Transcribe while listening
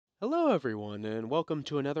Hello, everyone, and welcome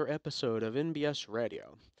to another episode of NBS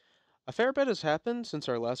Radio. A fair bit has happened since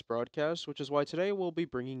our last broadcast, which is why today we'll be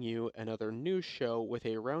bringing you another news show with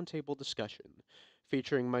a roundtable discussion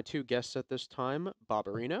featuring my two guests at this time,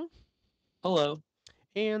 Bobberino Hello.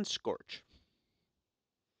 and Scorch.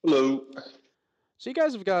 Hello. So, you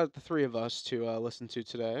guys have got the three of us to listen to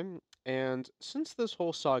today, and since this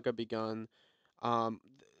whole saga begun,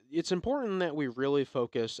 it's important that we really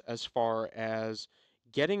focus as far as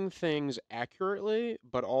getting things accurately,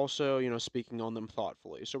 but also, speaking on them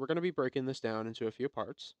thoughtfully. So we're going to be breaking this down into a few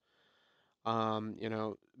parts.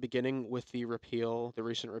 Beginning with the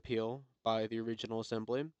recent repeal by the Regional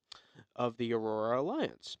Assembly of the Aurora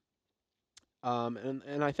Alliance.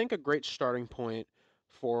 And I think a great starting point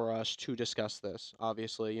for us to discuss this,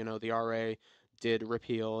 obviously, the RA did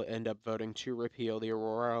repeal, end up voting to repeal the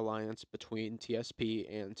Aurora Alliance between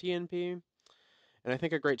TSP and TNP. And I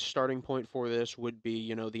think a great starting point for this would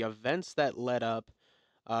be, the events that led up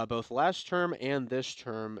both last term and this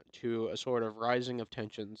term to a sort of rising of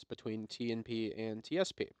tensions between TNP and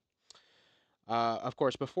TSP. Of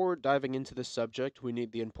course, before diving into this subject, we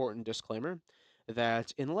need the important disclaimer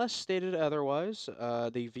that, unless stated otherwise,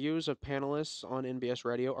 the views of panelists on NBS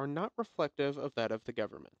Radio are not reflective of that of the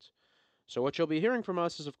government. So, what you'll be hearing from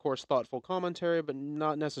us is, of course, thoughtful commentary, but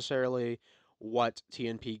not necessarily what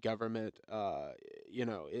TNP government,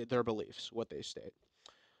 their beliefs, what they state.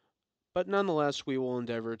 But nonetheless, we will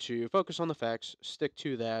endeavor to focus on the facts, stick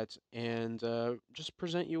to that, and just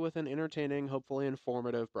present you with an entertaining, hopefully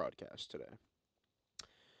informative broadcast today.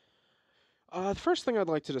 The first thing I'd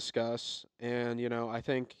like to discuss, and I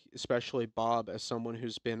think especially Bob, as someone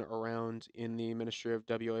who's been around in the Ministry of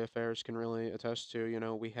WA Affairs, can really attest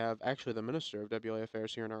to. We have actually the Minister of WA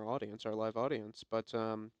Affairs here in our audience, our live audience. But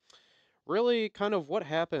really, kind of what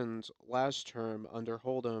happened last term under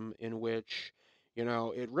Hold'em, in which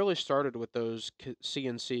it really started with those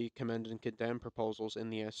CNC commend and condemn proposals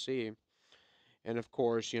in the SC, and of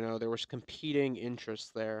course, there was competing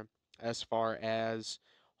interests there as far as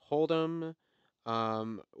Hold'em.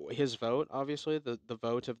 His vote, obviously, the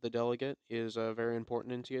vote of the delegate is very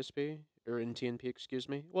important in TSP or in TNP, excuse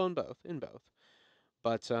me. Well, in both,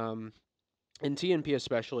 but in TNP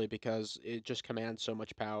especially because it just commands so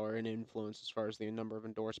much power and influence as far as the number of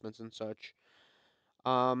endorsements and such.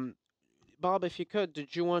 Um, Bob, if you could,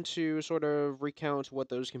 did you want to sort of recount what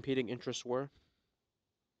those competing interests were?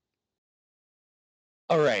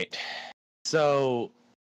 All right. So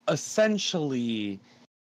essentially,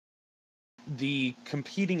 the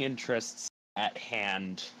competing interests at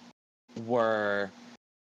hand were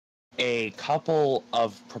a couple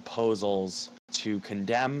of proposals to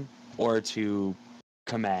condemn or to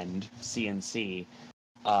commend CNC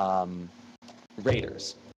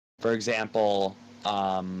raiders. For example,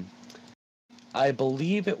 I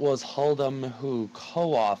believe it was Huldum who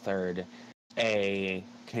co-authored a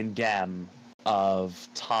condemn of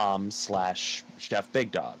Tom/Chef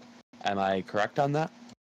Big Dog. Am I correct on that?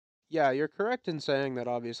 Yeah, you're correct in saying that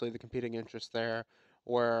obviously the competing interests there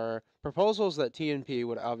were proposals that TNP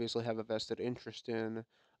would obviously have a vested interest in.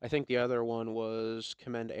 I think the other one was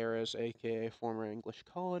Commend Eris, aka former English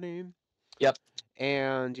colony. Yep.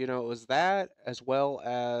 And, it was that as well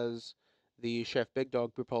as the Chef Big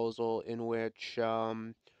Dog proposal, in which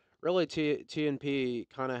really TNP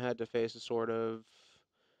kind of had to face a sort of,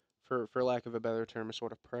 for lack of a better term, a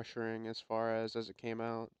sort of pressuring as far as it came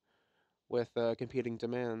out with competing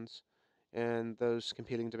demands. And those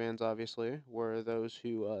competing demands, obviously, were those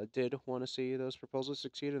who did want to see those proposals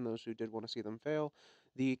succeed and those who did want to see them fail.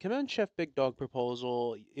 The Commend Chef Big Dog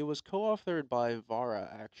proposal, it was co-authored by Vara,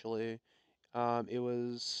 actually. It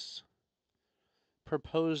was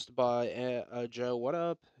proposed by Joe What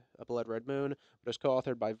Up, a Blood Red Moon, but it was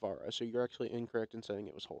co-authored by Vara, so you're actually incorrect in saying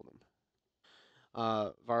it was Hold'em.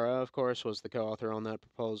 Vara, of course, was the co-author on that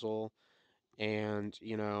proposal, and,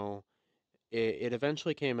 it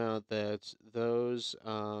eventually came out that those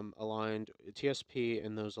aligned TSP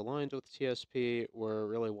and those aligned with TSP were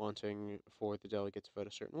really wanting for the delegate to vote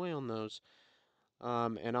a certain way on those.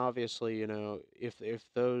 And obviously, if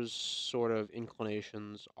those sort of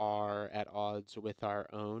inclinations are at odds with our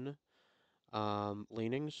own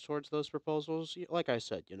leanings towards those proposals, like I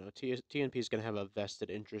said, TNP is going to have a vested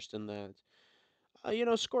interest in that.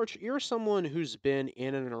 Scorch, you're someone who's been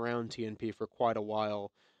in and around TNP for quite a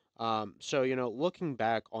while. So, looking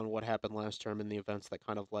back on what happened last term and the events that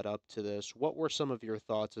kind of led up to this, what were some of your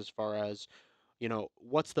thoughts as far as,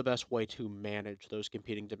 what's the best way to manage those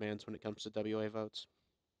competing demands when it comes to WA votes?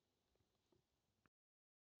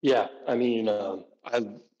 Yeah, I mean, I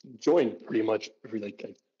joined pretty much like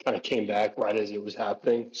I kind of came back right as it was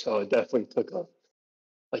happening, so it definitely took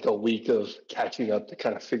like a week of catching up to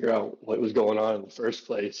kind of figure out what was going on in the first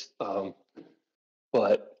place.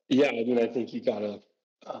 But yeah, I mean, I think you gotta,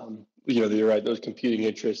 you're right. Those competing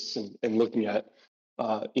interests and looking at,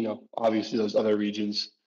 obviously those other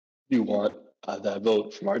regions do want that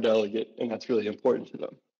vote from our delegate, and that's really important to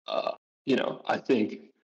them. I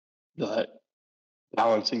think that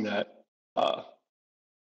balancing that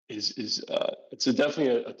is it's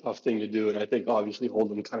definitely a tough thing to do, and I think obviously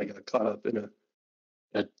Hold'em kind of got caught up in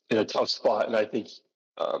a tough spot, and I think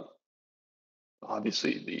um,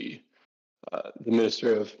 obviously the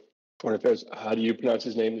Minister of Foreign Affairs, how do you pronounce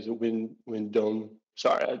his name? Is it Windom?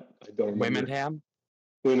 Sorry, I don't remember. Wimmenham?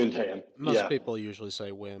 Wimmenham. Most Yeah, people usually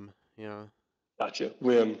say whim. Yeah. gotcha.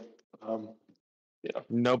 Wim. Um, yeah.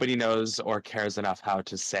 Nobody knows or cares enough how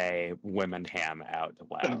to say Wimmenham out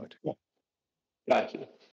loud. Gotcha.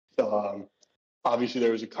 So obviously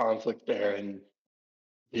there was a conflict there, and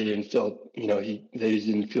he didn't feel, they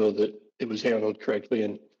didn't feel that it was handled correctly,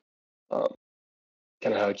 and um,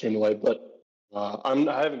 kind of how it came away. But I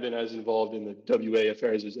haven't been as involved in the WA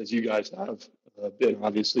affairs as you guys have been,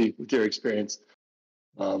 obviously, with your experience.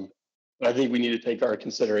 But I think we need to take our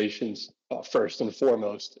considerations first and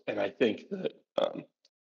foremost. And I think that,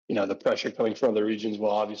 the pressure coming from other regions,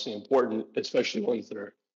 while obviously important, especially ones that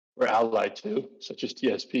we're allied to, such as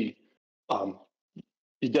TSP, um,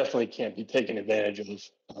 you definitely can't be taken advantage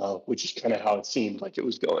of, which is kind of how it seemed like it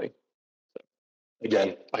was going.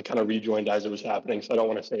 Again, I kind of rejoined as it was happening, so I don't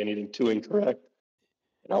want to say anything too incorrect.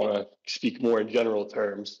 And I want to speak more in general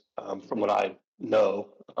terms from what I know,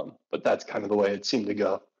 but that's kind of the way it seemed to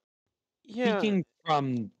go. Yeah. Speaking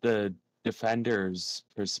from the defender's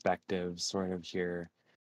perspective, sort of here,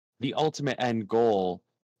 the ultimate end goal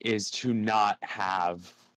is to not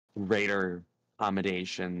have raider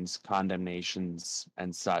accommodations, condemnations,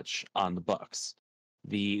 and such on the books.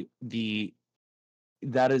 The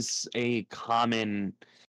that is a common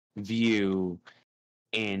view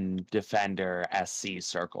in Defender SC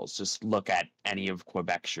circles. Just look at any of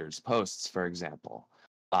Quebecshires posts, for example.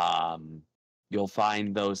 Um, you'll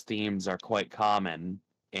find those themes are quite common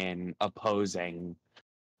in opposing,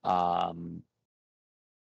 um,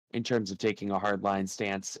 in terms of taking a hardline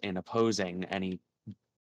stance in opposing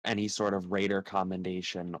any sort of raider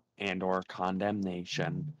commendation and or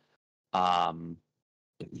condemnation. Um,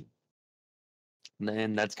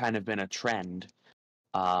 and that's kind of been a trend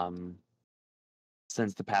um,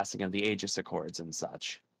 since the passing of the Aegis Accords and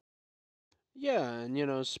such. Yeah,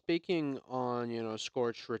 and speaking on,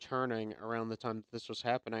 Scorch returning around the time that this was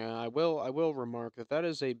happening, I will remark that that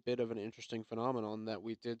is a bit of an interesting phenomenon that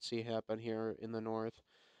we did see happen here in the north.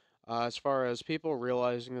 As far as people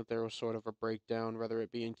realizing that there was sort of a breakdown, whether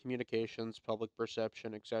it be in communications, public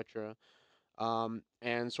perception, etc.,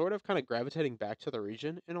 and sort of kind of gravitating back to the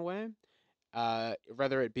region in a way,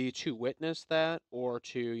 whether it be to witness that or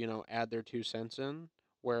to, add their 2 cents in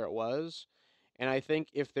where it was. And I think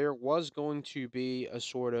if there was going to be a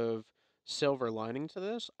sort of silver lining to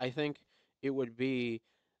this, I think it would be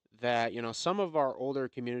that, some of our older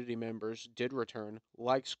community members did return,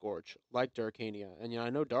 like Scorch, like Darkania. And, I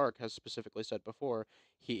know Dark has specifically said before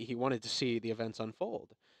he wanted to see the events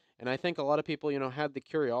unfold. And I think a lot of people, had the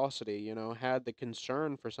curiosity, had the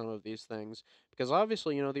concern for some of these things. Because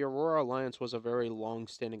obviously, the Aurora Alliance was a very long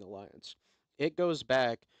standing alliance. It goes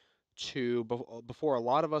back to before a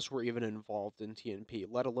lot of us were even involved in TNP,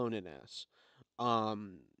 let alone in S.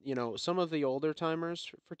 Some of the older timers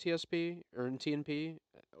for TSP or in TNP,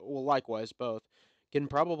 well, likewise both, can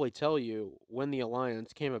probably tell you when the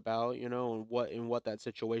alliance came about, and what that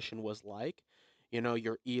situation was like.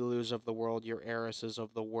 Your Elus of the world, your Eris's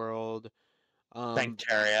of the world. Um,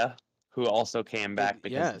 Sanctaria, who also came back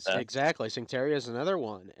because of Yes, this. exactly. Sanctaria is another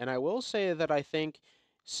one. And I will say that I think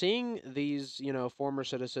seeing these, former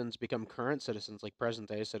citizens become current citizens, like present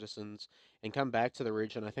day citizens, and come back to the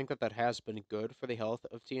region, I think that that has been good for the health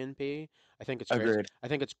of TNP. I think it's great. Agreed. I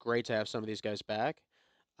think it's great to have some of these guys back.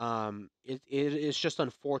 It is just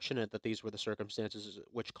unfortunate that these were the circumstances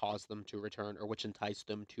which caused them to return or which enticed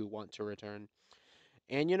them to want to return.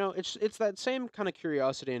 And it's that same kind of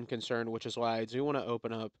curiosity and concern, which is why I do want to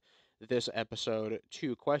open up this episode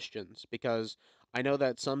to questions because I know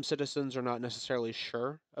that some citizens are not necessarily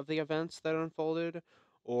sure of the events that unfolded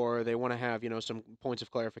or they want to have, some points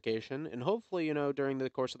of clarification. And hopefully, during the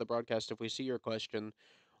course of the broadcast, if we see your question,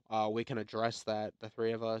 we can address that, the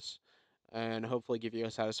three of us, and hopefully give you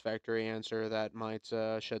a satisfactory answer that might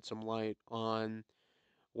shed some light on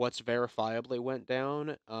what's verifiably went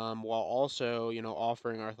down, while also,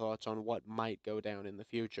 offering our thoughts on what might go down in the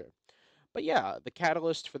future. But yeah, the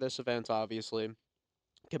catalyst for this event, obviously,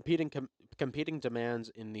 competing com- competing demands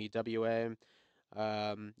in the WA.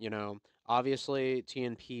 You know, obviously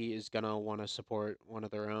TNP is gonna want to support one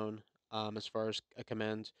of their own. As far as a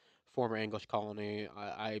command, former English colony,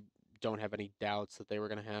 I don't have any doubts that they were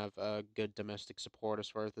gonna have good domestic support as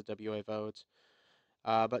far as the WA votes.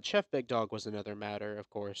 But Chef Big Dog was another matter, of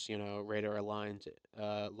course. You know, Raider aligned,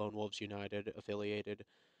 Lone Wolves United affiliated,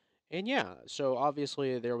 and yeah, so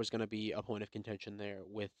obviously there was going to be a point of contention there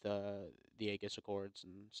with the Aegis Accords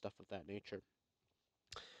and stuff of that nature.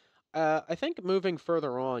 I think moving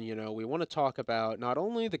further on, you know, we want to talk about not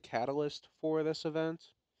only the catalyst for this event,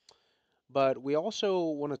 but we also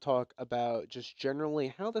want to talk about just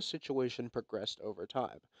generally how the situation progressed over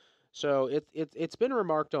time. So it's been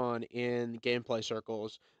remarked on in gameplay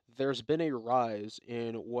circles. There's been a rise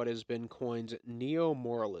in what has been coined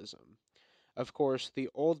neo-moralism. Of course, the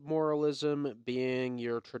old moralism being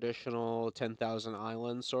your traditional 10,000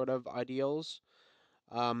 islands sort of ideals.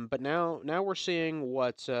 But now we're seeing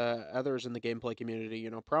what others in the gameplay community, you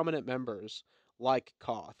know, prominent members like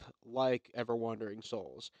Koth, like Ever Wandering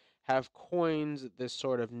Souls, have coined this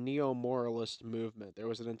sort of neo-moralist movement. There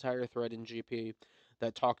was an entire thread in GP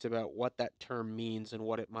that talked about what that term means and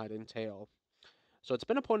what it might entail. So it's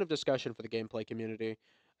been a point of discussion for the gameplay community.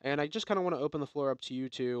 And I just kind of want to open the floor up to you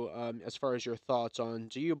two as far as your thoughts on,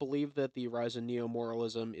 do you believe that the rise in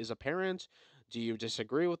neo-moralism is apparent? Do you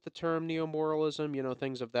disagree with the term neo-moralism? You know,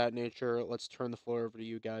 things of that nature. Let's turn the floor over to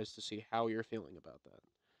you guys to see how you're feeling about that.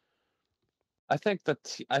 I think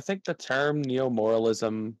the term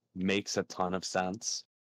neo-moralism makes a ton of sense,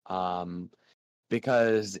 um,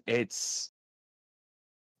 because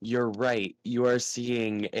you're right. You are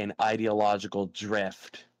seeing an ideological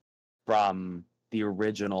drift from the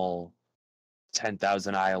original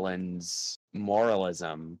 10,000 Islands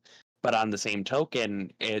moralism. But on the same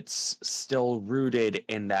token, it's still rooted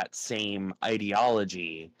in that same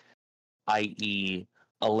ideology, i.e.,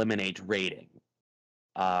 eliminate rating,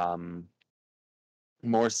 um,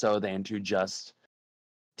 more so than to just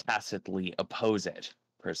tacitly oppose it,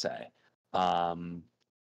 per se. Um,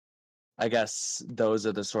 I guess those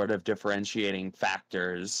are the sort of differentiating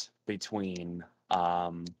factors between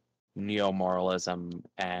neo moralism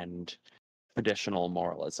and traditional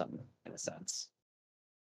moralism, in a sense.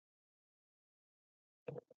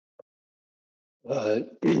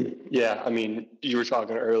 Yeah, I mean, you were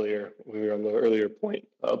talking earlier. We were on the earlier point,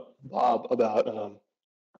 Bob, about how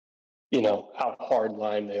hard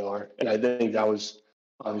line they are, and I think that was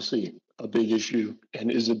obviously a big issue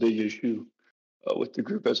and is a big issue with the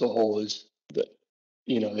group as a whole. Is that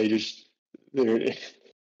they're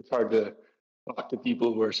it's hard to talk to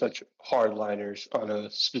people who are such hardliners on a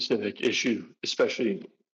specific issue, especially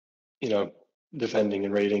you know defending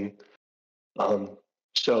and rating. Um,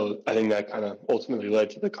 so I think that kind of ultimately led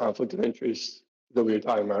to the conflict of interest that we were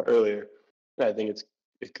talking about earlier. And I think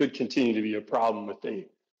it could continue to be a problem with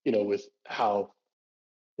with how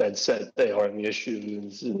dead set they are on the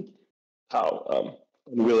issues and how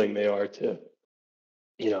unwilling they are to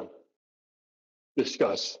you know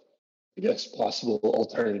discuss, I guess, possible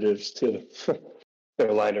alternatives to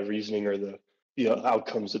their line of reasoning or the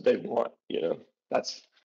outcomes that they want. That's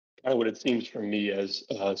kind of what it seems for me as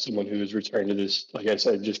someone who has returned to this. Like I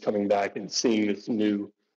said, just coming back and seeing this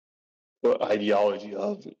new ideology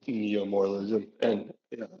of neo-moralism and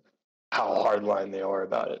how hardline they are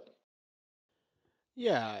about it.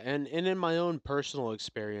 Yeah, and in my own personal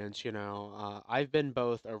experience, you know, I've been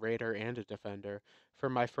both a raider and a defender. For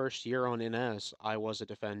my first year on NS, I was a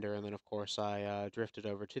defender, and then of course I drifted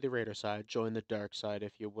over to the raider side, joined the dark side,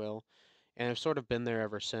 if you will, and I've sort of been there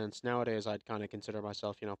ever since. Nowadays, I'd kind of consider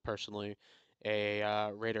myself, you know, personally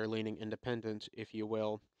a raider-leaning independent, if you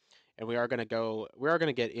will. And we are gonna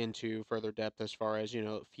get into further depth as far as, you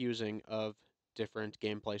know, fusing of different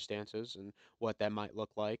gameplay stances and what that might look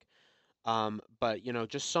like. But you know,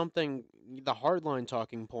 just something the hardline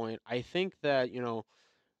talking point. I think that you know,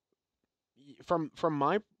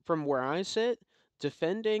 from where I sit,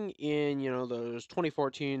 defending in you know those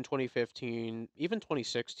 2014, 2015, even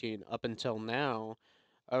 2016 up until now,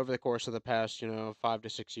 over the course of the past you know 5 to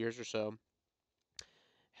 6 years or so,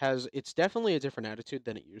 has it's definitely a different attitude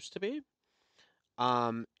than it used to be.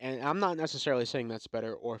 And I'm not necessarily saying that's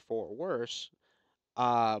better or for worse.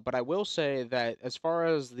 But I will say that as far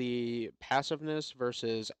as the passiveness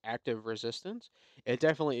versus active resistance, it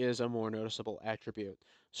definitely is a more noticeable attribute.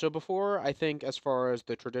 So before, I think as far as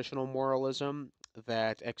the traditional moralism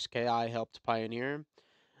that XKI helped pioneer,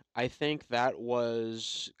 I think that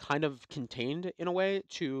was kind of contained in a way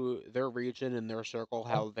to their region and their circle,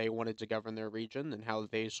 how they wanted to govern their region and how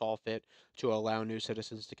they saw fit to allow new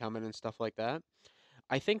citizens to come in and stuff like that.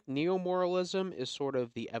 I think neo-moralism is sort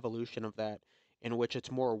of the evolution of that in which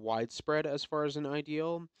it's more widespread as far as an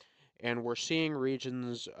ideal. And we're seeing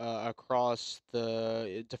regions across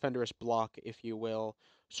the Defenderist bloc, if you will,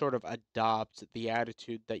 sort of adopt the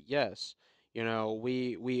attitude that yes,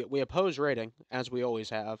 we oppose raiding as we always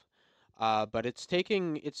have, but it's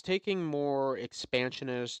taking more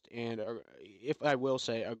expansionist and, if I will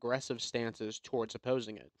say, aggressive stances towards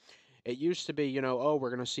opposing it. It used to be, oh, we're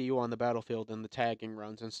gonna see you on the battlefield in the tagging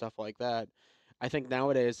runs and stuff like that. I think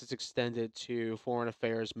nowadays it's extended to foreign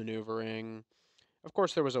affairs maneuvering. Of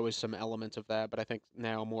course, there was always some element of that, but I think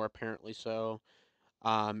now more apparently so.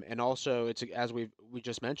 And also, it's as we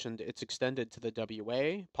just mentioned, it's extended to the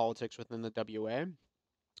WA, politics within the WA.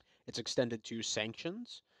 It's extended to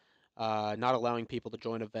sanctions, not allowing people to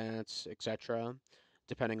join events, etc.,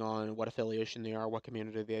 depending on what affiliation they are, what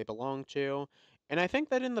community they belong to. And I think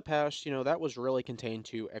that in the past, that was really contained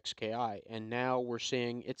to XKI, and now we're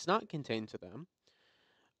seeing it's not contained to them.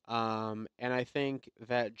 And I think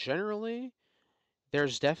that generally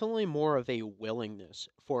there's definitely more of a willingness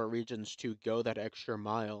for regions to go that extra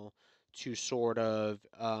mile to sort of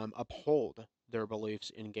uphold their beliefs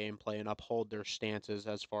in gameplay and uphold their stances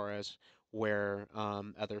as far as where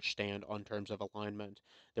others stand on terms of alignment.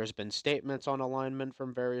 There's been statements on alignment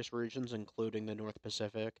from various regions, including the North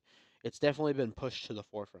Pacific. It's definitely been pushed to the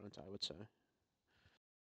forefront, I would say.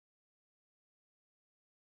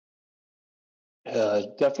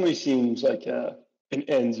 Definitely seems like an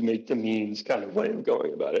ends make the means kind of way of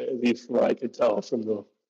going about it, at least from what I could tell from the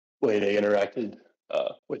way they interacted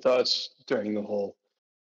with us during the whole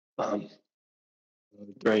um,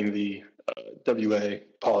 during the WA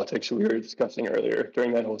politics we were discussing earlier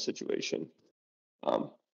during that whole situation. Um,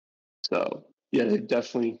 so yeah, they're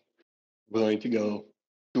definitely willing to go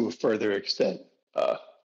to a further extent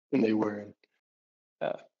than they were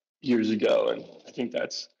uh, years ago, and I think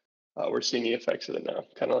that's we're seeing the effects of it now,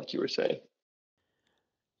 kind of like you were saying.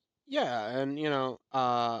 Yeah, and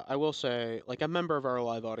I will say, like, a member of our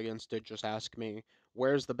live audience did just ask me,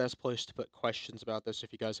 where's the best place to put questions about this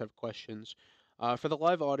if you guys have questions. For the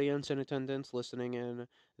live audience in attendance listening in,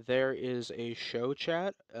 there is a show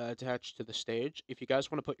chat attached to the stage. If you guys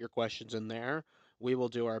want to put your questions in there, we will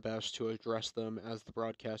do our best to address them as the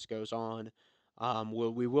broadcast goes on.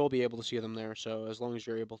 We will be able to see them there, so as long as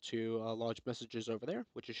you're able to lodge messages over there,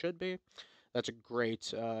 which you should be, that's a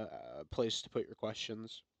great place to put your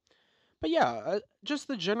questions. But yeah, just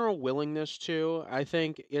the general willingness to. I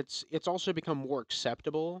think it's also become more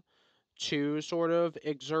acceptable to sort of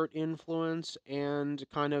exert influence and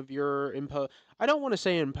kind of your impose. I don't want to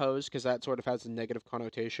say impose because that sort of has a negative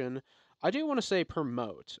connotation. I do want to say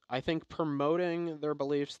promote. I think promoting their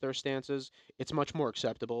beliefs, their stances, it's much more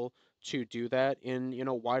acceptable to do that in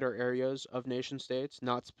wider areas of nation states,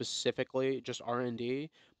 not specifically just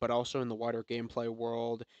R&D, but also in the wider gameplay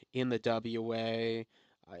world, in the WA.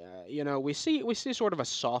 We see sort of a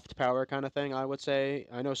soft power kind of thing, I would say.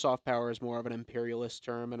 I know soft power is more of an imperialist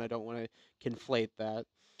term, and I don't want to conflate that.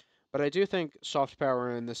 But I do think soft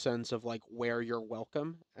power in the sense of like where you're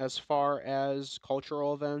welcome as far as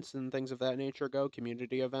cultural events and things of that nature go,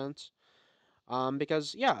 community events.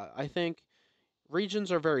 Because yeah, I think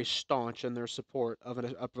regions are very staunch in their support of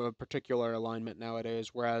a particular alignment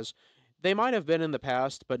nowadays, whereas they might have been in the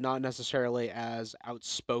past, but not necessarily as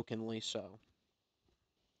outspokenly so.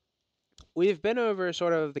 We've been over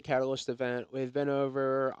sort of the Catalyst event. We've been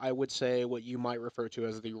over, I would say, what you might refer to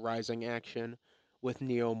as the rising action with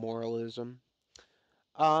neo moralism.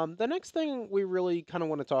 The next thing we really kind of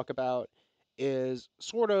want to talk about is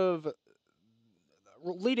sort of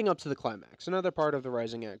leading up to the climax, another part of the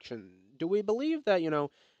rising action. Do we believe that,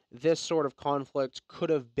 this sort of conflict could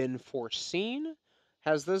have been foreseen?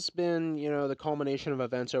 Has this been, the culmination of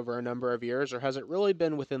events over a number of years, or has it really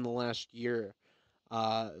been within the last year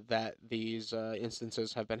that these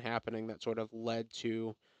instances have been happening that sort of led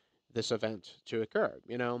to this event to occur?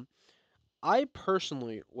 I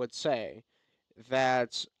personally would say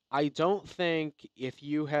that I don't think if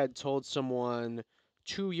you had told someone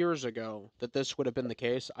 2 years ago that this would have been the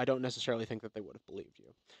case, I don't necessarily think that they would have believed you.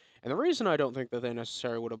 And the reason I don't think that they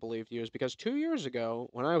necessarily would have believed you is because 2 years ago,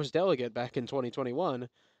 when I was delegate back in 2021,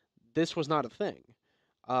 this was not a thing.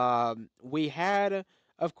 We had,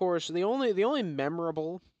 of course, the only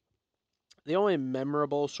memorable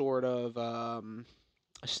sort of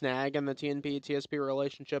snag in the TNP TSP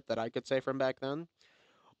relationship that I could say from back then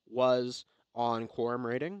was on quorum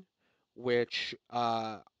rating, which,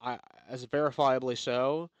 as verifiably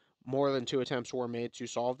so, more than two attempts were made to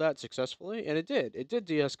solve that successfully, and it did. It did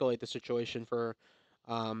de-escalate the situation for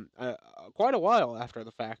quite a while after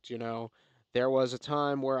the fact. There was a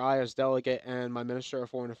time where I, as delegate, and my Minister of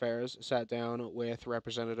Foreign Affairs sat down with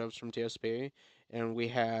representatives from TSP, and we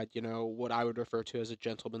had, what I would refer to as a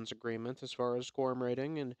gentleman's agreement as far as quorum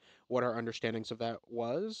rating and what our understandings of that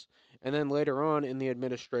was. And then later on in the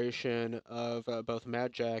administration of both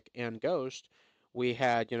Mad Jack and Ghost, we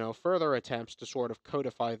had, further attempts to sort of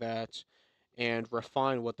codify that and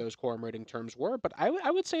refine what those quorum rating terms were. But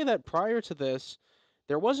I would say that prior to this,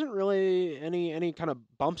 there wasn't really any kind of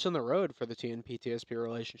bumps in the road for the TNP TSP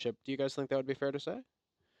relationship. Do you guys think that would be fair to say?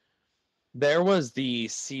 There was the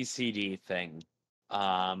CCD thing,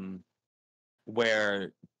 um,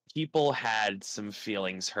 where people had some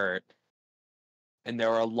feelings hurt, and there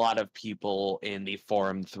were a lot of people in the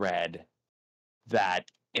forum thread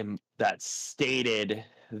that that stated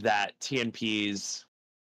that TNP's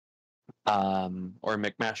or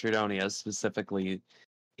McMastrodonia's specifically,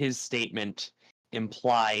 his statement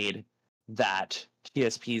implied that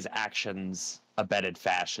TSP's actions abetted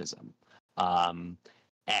fascism. Um,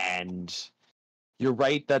 and you're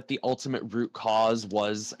right that the ultimate root cause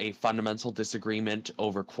was a fundamental disagreement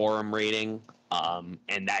over quorum rating,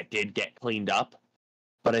 and that did get cleaned up.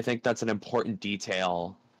 But I think that's an important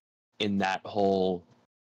detail in that whole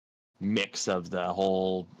mix of the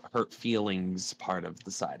whole hurt feelings part of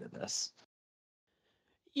the side of this.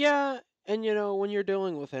 Yeah, and when you're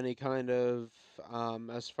dealing with any kind of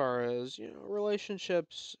as far as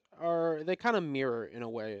relationships are, they kind of mirror in a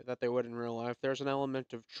way that they would in real life. There's an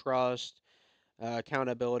element of trust,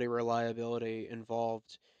 accountability, reliability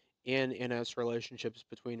involved in NS relationships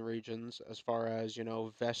between regions as far as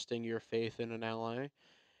vesting your faith in an ally.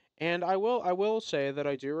 And I will say that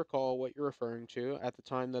I do recall what you're referring to at the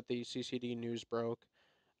time that the CCD news broke.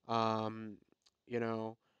 Um, you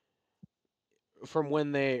know, from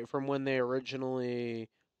when they originally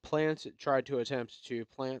tried to attempt to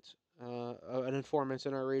plant an informant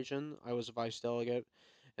in our region. I was a vice delegate,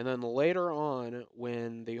 and then later on,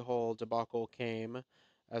 when the whole debacle came,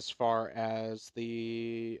 as far as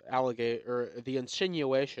the allegate or the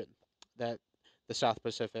insinuation that the South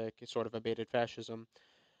Pacific sort of abated fascism.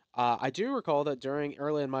 I do recall that during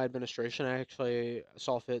early in my administration, I actually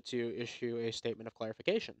saw fit to issue a statement of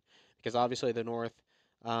clarification because obviously the North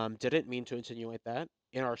didn't mean to insinuate that.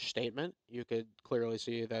 In our statement, you could clearly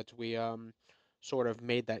see that we sort of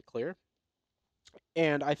made that clear.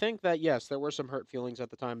 And I think that, yes, there were some hurt feelings at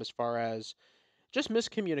the time as far as just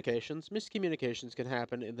miscommunications. Miscommunications can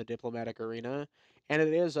happen in the diplomatic arena, and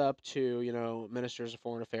it is up to, ministers of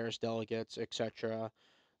foreign affairs, delegates, etc.,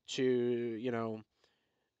 to,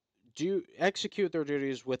 do execute their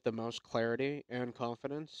duties with the most clarity and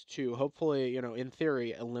confidence to hopefully, in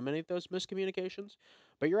theory, eliminate those miscommunications.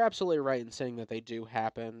 But you're absolutely right in saying that they do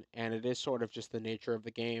happen, and it is sort of just the nature of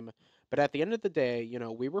the game. But at the end of the day,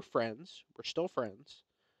 we were friends. We're still friends.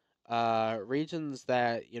 Regions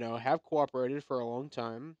that, have cooperated for a long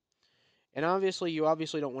time. And obviously, you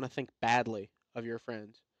obviously don't want to think badly of your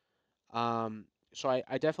friend. So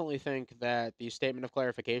I definitely think that the statement of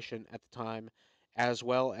clarification at the time, as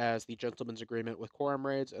well as the gentleman's agreement with quorum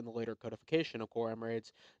raids and the later codification of quorum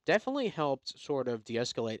raids, definitely helped sort of de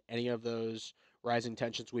escalate any of those rising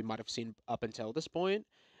tensions we might have seen up until this point.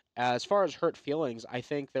 As far as hurt feelings, I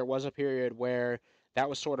think there was a period where that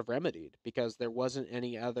was sort of remedied because there wasn't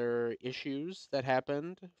any other issues that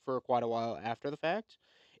happened for quite a while after the fact.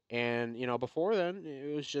 And before then,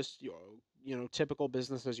 it was just typical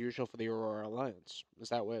business as usual for the Aurora Alliance. Is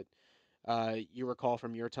that what you recall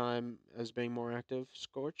from your time as being more active,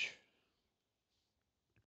 Scorch?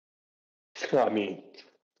 I mean,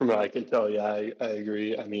 from what I can tell, yeah, I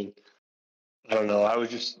agree. I mean, I don't know.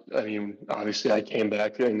 I mean, obviously, I came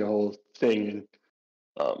back during the whole thing,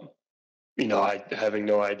 and I having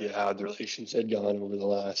no idea how the relations had gone over the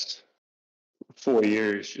last 4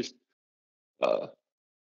 years. Just uh,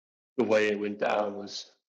 the way it went down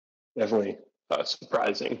was definitely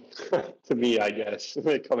surprising to me, I guess.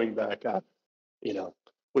 Coming back, you know,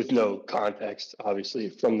 with no context, obviously,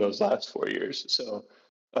 from those last 4 years. So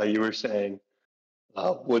you were saying,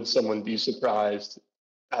 would someone be surprised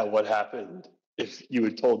at what happened if you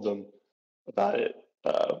had told them about it?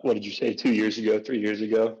 What did you say, 2 years ago, 3 years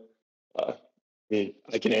ago? I mean,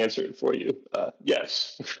 I can answer it for you.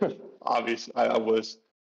 Yes, obviously, I was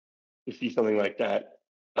to see something like that.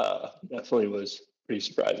 Definitely was pretty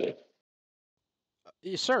surprising.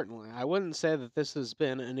 Certainly. I wouldn't say that this has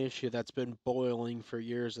been an issue that's been boiling for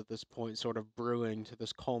years at this point, sort of brewing to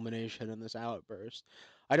this culmination and this outburst.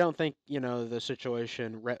 I don't think, the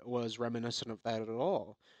situation was reminiscent of that at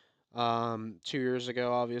all. 2 years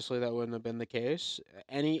ago, obviously, that wouldn't have been the case.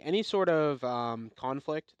 Any sort of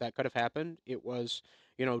conflict that could have happened, it was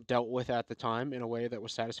dealt with at the time in a way that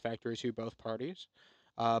was satisfactory to both parties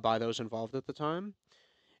by those involved at the time.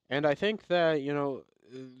 And I think that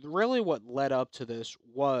really what led up to this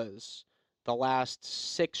was the last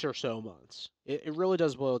 6 or so months. It really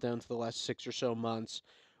does boil down to the last 6 or so months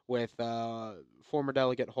with former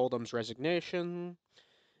Delegate Hold'em's resignation,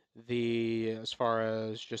 the as far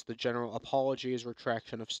as just the general apologies,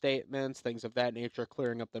 retraction of statements, things of that nature,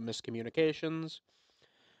 clearing up the miscommunications.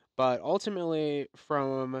 But ultimately,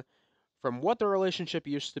 from what the relationship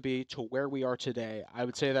used to be to where we are today, I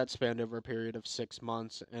would say that spanned over a period of 6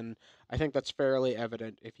 months, and I think that's fairly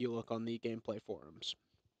evident if you look on the gameplay forums.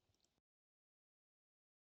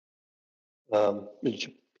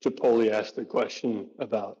 Chipotle asked the question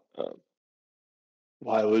about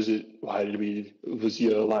why was the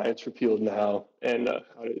alliance repealed now, and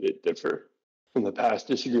how did it differ from the past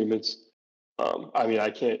disagreements? I mean, I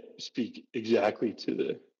can't speak exactly to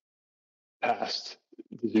the past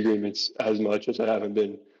disagreements as much as I haven't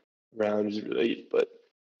been around as relate, but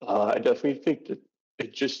I definitely think that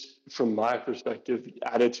it just, from my perspective, the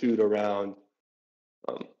attitude around,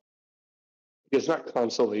 it's not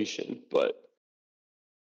consolation, but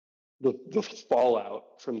the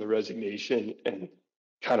fallout from the resignation and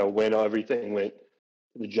kind of when everything went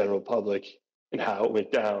to the general public and how it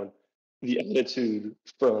went down, the attitude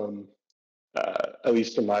from, at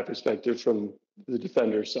least from my perspective, from the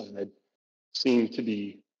defender side, seemed to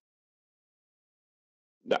be,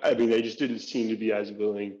 I mean, they just didn't seem to be as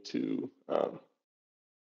willing to,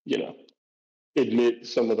 you know, admit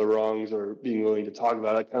some of the wrongs or being willing to talk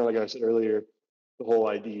about it. Kind of like I said earlier, the whole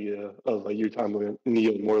idea of, like you were talking about,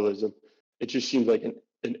 neo-moralism. It just seems like an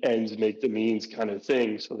ends make the means kind of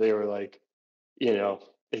thing. So they were like,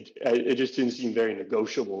 it just didn't seem very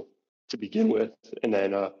negotiable to begin with. And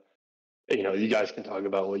then, you guys can talk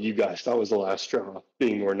about what you guys thought was the last straw,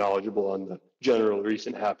 being more knowledgeable on the general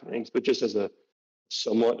recent happenings. But just as a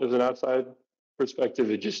somewhat of an outside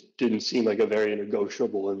perspective, it just didn't seem like a very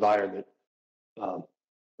negotiable environment um,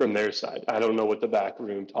 from their side. I don't know what the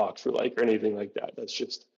backroom talks were like or anything like that. That's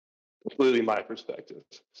just completely my perspective.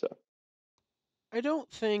 So I don't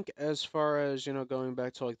think, as far as going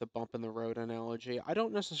back to like the bump in the road analogy, I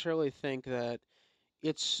don't necessarily think that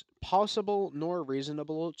it's possible nor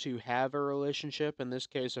reasonable to have a relationship, in this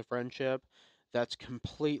case a friendship, that's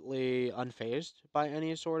completely unfazed by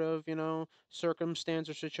any sort of circumstance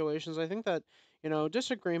or situations. I think that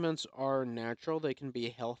disagreements are natural. They can be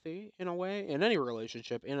healthy in a way in any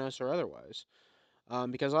relationship, in us or otherwise.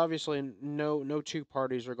 Because obviously no two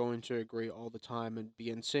parties are going to agree all the time and be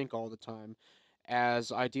in sync all the time.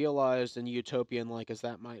 As idealized and utopian like as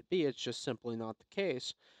that might be, it's just simply not the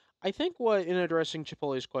case. I think what, in addressing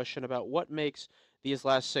Chipotle's question about what makes these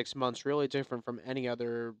last 6 months really different from any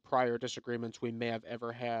other prior disagreements we may have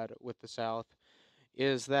ever had with the South,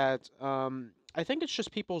 is that I think it's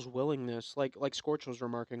just people's willingness, like Scorch was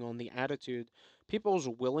remarking on the attitude, people's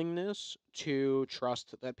willingness to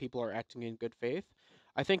trust that people are acting in good faith.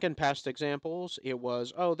 I think in past examples it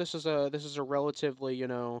was, oh, this is a relatively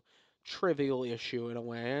trivial issue in a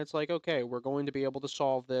way. And it's like, okay, we're going to be able to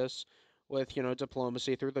solve this with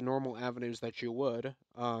diplomacy through the normal avenues that you would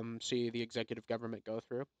see the executive government go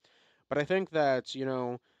through. But I think that,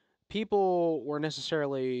 people were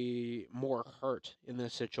necessarily more hurt in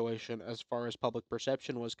this situation as far as public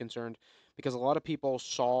perception was concerned, because a lot of people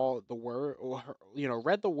saw the word, or,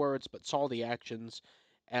 read the words, but saw the actions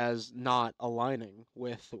as not aligning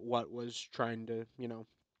with what was trying to,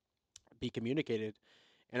 be communicated.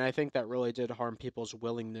 And I think that really did harm people's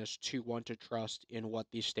willingness to want to trust in what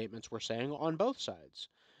these statements were saying on both sides.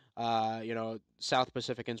 South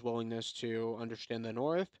Pacificans' willingness to understand the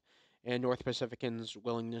North and North Pacificans'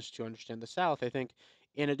 willingness to understand the South. I think,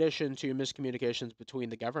 in addition to miscommunications between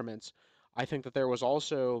the governments, I think that there was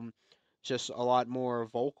also just a lot more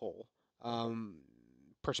vocal um,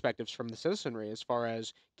 perspectives from the citizenry as far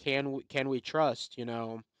as can we trust,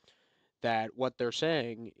 that what they're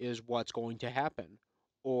saying is what's going to happen,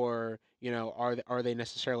 or are they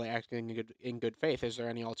necessarily acting in good faith? Is there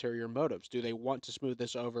any ulterior motives? Do they want to smooth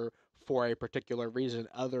this over for a particular reason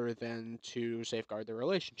other than to safeguard the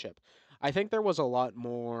relationship? I think there was a lot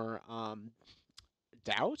more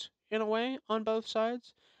doubt in a way on both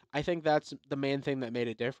sides. I think that's the main thing that made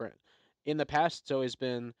it different. In the past, it's always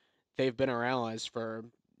been they've been our allies for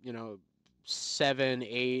 7,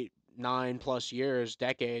 8, 9+ years,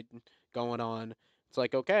 decade going on. It's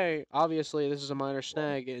like, okay, obviously this is a minor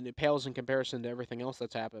snag and it pales in comparison to everything else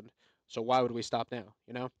that's happened. So why would we stop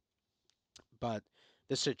now? But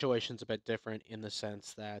this situation's a bit different in the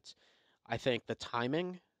sense that I think the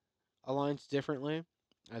timing aligns differently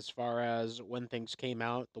as far as when things came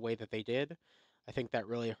out the way that they did. I think that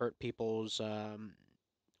really hurt people's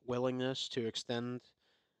willingness to extend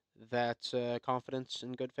that confidence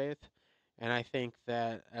in good faith. And I think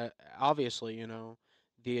that obviously,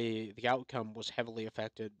 the outcome was heavily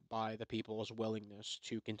affected by the people's willingness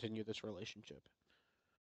to continue this relationship.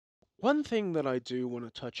 One thing that I do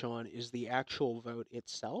want to touch on is the actual vote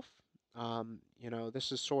itself.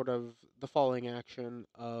 This is sort of the following action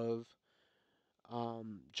of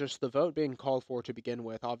just the vote being called for to begin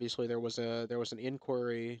with. Obviously, there was an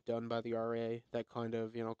inquiry done by the RA that kind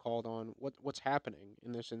of called on what's happening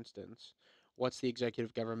in this instance. What's the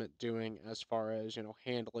executive government doing as far as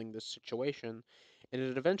handling this situation? And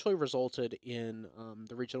it eventually resulted in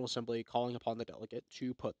the regional assembly calling upon the delegate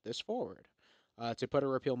to put this forward, to put a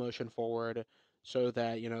repeal motion forward, so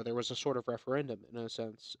that there was a sort of referendum in a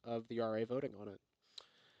sense of the RA voting on it.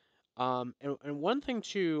 And one thing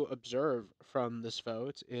to observe from this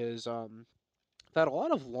vote is that a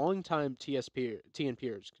lot of longtime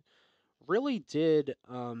TNPers really did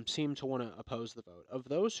seem to want to oppose the vote. Of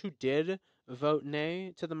those who did vote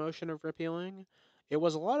nay to the motion of repealing, it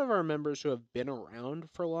was a lot of our members who have been around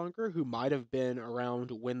for longer, who might have been around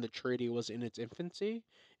when the treaty was in its infancy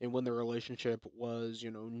and when the relationship was,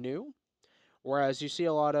 new. Whereas you see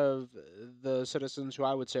a lot of the citizens who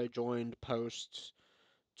I would say joined post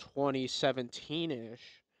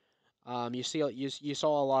 2017-ish, you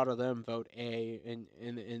saw a lot of them vote A and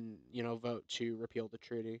vote to repeal the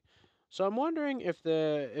treaty. So I'm wondering if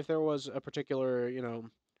there was a particular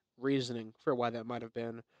reasoning for why that might have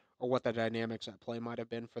been, or what the dynamics at play might have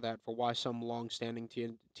been for that, for why some long-standing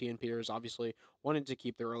TNPers obviously wanted to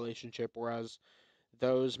keep the relationship, whereas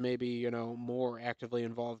those maybe more actively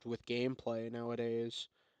involved with gameplay nowadays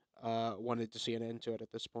wanted to see an end to it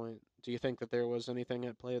at this point. Do you think that there was anything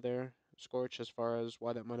at play there, Scorch, as far as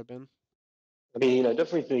why that might have been? I mean, I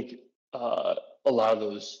definitely think a lot of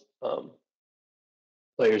those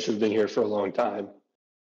players who've been here for a long time,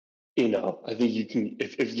 I think you can,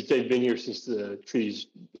 if they've been here since the treaties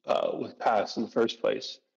was passed in the first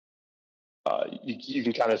place, you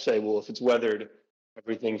can kind of say, well, if it's weathered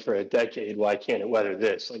everything for a decade, why can't it weather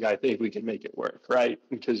this? Like, I think we can make it work, right?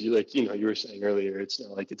 Because you were saying earlier, it's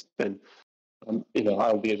not like it's been, I don't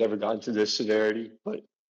think it's ever gotten to this severity, but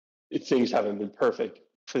things haven't been perfect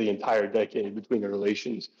for the entire decade between the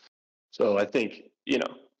relations. So I think,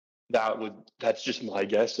 that's just my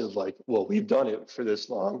guess of like, well, we've done it for this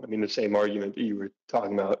long. I mean, the same argument that you were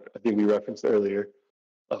talking about, I think we referenced earlier.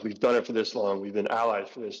 We've done it for this long. We've been allies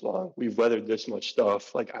for this long. We've weathered this much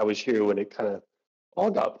stuff. Like, I was here when it kind of all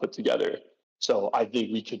got put together. So I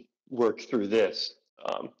think we could work through this.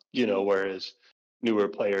 Whereas newer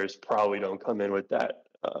players probably don't come in with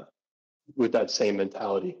that same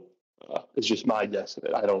mentality. It's just my guess of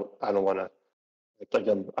it. I don't want to like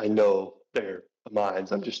I know their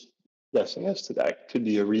minds. I'm just guessing as to that could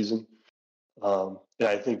be a reason. And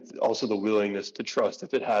I think also the willingness to trust,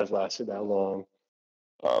 if it has lasted that long,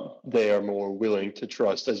 they are more willing to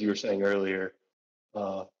trust, as you were saying earlier,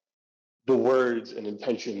 uh, the words and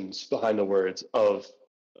intentions behind the words of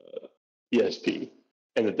ESP,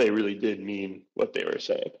 and that they really did mean what they were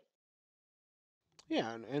saying.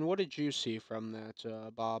 Yeah, and what did you see from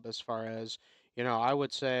that, Bob, as far as, I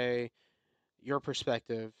would say your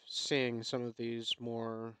perspective, seeing some of these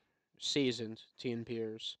more seasoned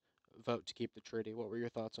TNPers vote to keep the treaty? What were your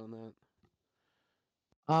thoughts on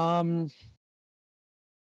that? Um,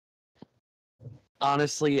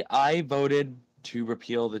 Honestly, I voted to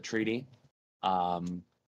repeal the treaty, um,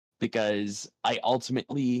 because I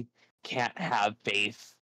ultimately can't have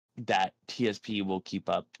faith that TSP will keep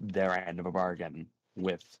up their end of a bargain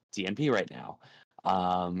with DNP right now.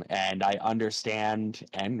 And I understand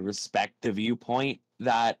and respect the viewpoint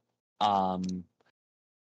that um,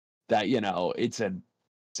 it's a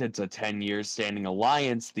 10 years standing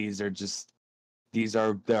alliance. There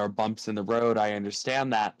are bumps in the road. I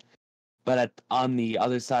understand that, but on the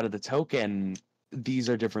other side of the token, these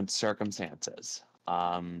are different circumstances.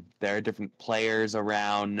 There are different players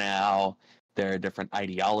around now. There are different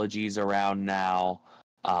ideologies around now.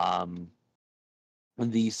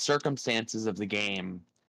 The circumstances of the game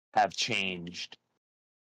have changed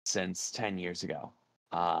since 10 years ago.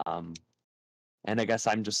 And I guess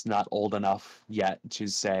I'm just not old enough yet to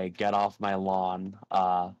say, get off my lawn.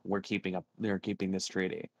 We're keeping this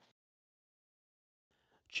treaty.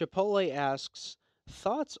 Chipotle asks,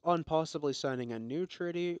 thoughts on possibly signing a new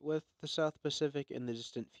treaty with the South Pacific in the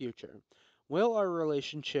distant future? Will our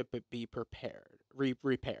relationship be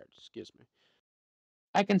repaired? Excuse me.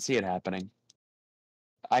 I can see it happening.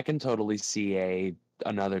 I can totally see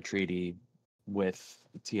another treaty with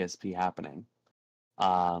TSP happening.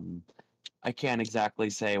 I can't exactly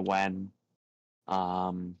say when,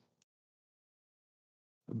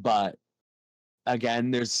 but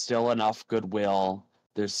again, there's still enough goodwill.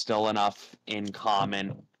 There's still enough in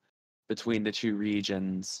common between the two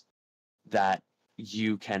regions that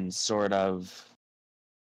you can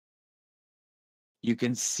you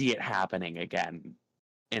can see it happening again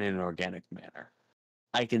in an organic manner.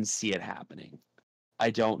 I can see it happening.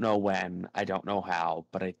 I don't know when, I don't know how,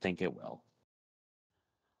 but I think it will.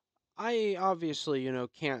 I obviously,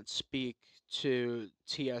 can't speak to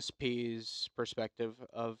TSP's perspective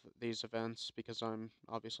of these events because I'm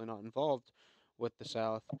obviously not involved with the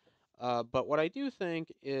South. But what I do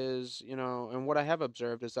think is, and what I have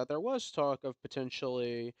observed is that there was talk of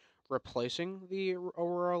potentially replacing the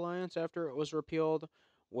Aurora Alliance after it was repealed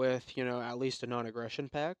with, at least a non aggression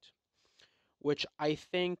pact, which I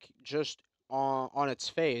think just on its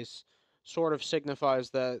face sort of signifies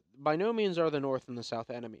that by no means are the North and the South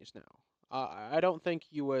enemies now. I don't think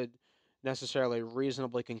you would necessarily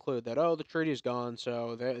reasonably conclude that, oh, the treaty's gone,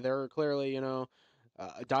 so they're clearly,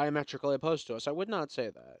 diametrically opposed to us. I would not say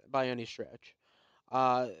that by any stretch.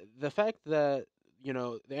 Uh, the fact that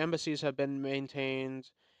the embassies have been maintained,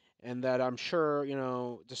 and that I'm sure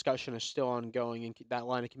discussion is still ongoing, and that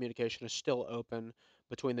line of communication is still open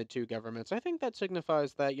between the two governments. I think that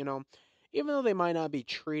signifies that even though they might not be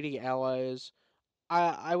treaty allies,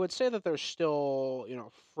 I would say that they're still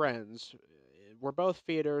friends. We're both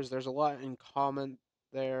feeders. There's a lot in common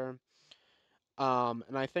there.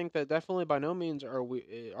 And I think that definitely by no means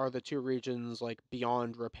are the two regions like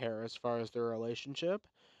beyond repair as far as their relationship.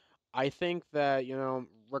 I think that,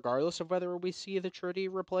 regardless of whether we see the treaty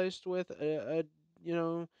replaced with a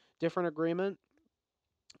different agreement,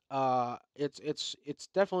 it's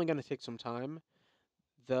definitely going to take some time.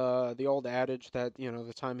 The old adage that,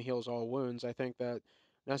 the time heals all wounds, I think that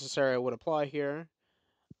necessarily would apply here.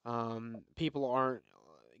 People aren't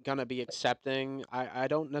going to be accepting. I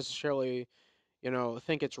don't necessarily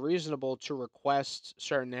think it's reasonable to request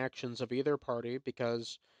certain actions of either party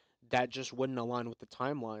because that just wouldn't align with the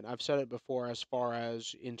timeline. I've said it before as far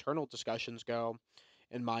as internal discussions go,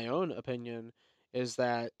 in my own opinion, is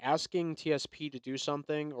that asking TSP to do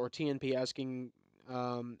something or TNP asking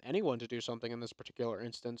anyone to do something in this particular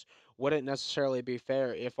instance wouldn't necessarily be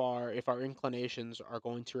fair if our inclinations are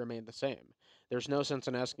going to remain the same. There's no sense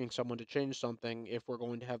in asking someone to change something if we're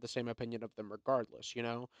going to have the same opinion of them regardless.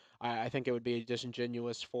 I think it would be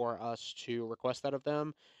disingenuous for us to request that of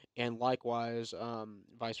them, and likewise,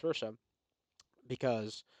 vice versa,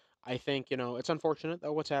 because I think, it's unfortunate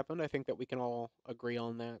that what's happened. I think that we can all agree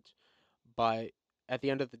on that. But at the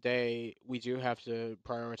end of the day, we do have to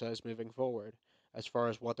prioritize moving forward as far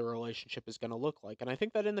as what the relationship is going to look like. And I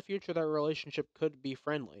think that in the future, that relationship could be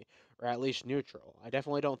friendly or at least neutral. I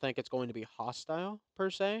definitely don't think it's going to be hostile per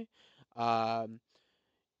se. Um,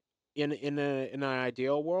 in an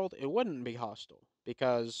ideal world, it wouldn't be hostile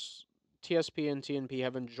because TSP and TNP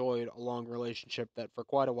have enjoyed a long relationship that for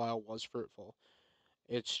quite a while was fruitful.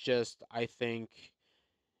 It's just, I think,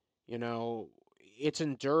 you know, it's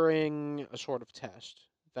enduring a sort of test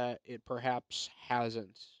that it perhaps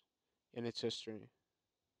hasn't in its history.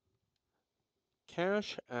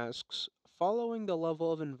 Cash asks, following the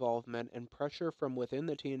level of involvement and pressure from within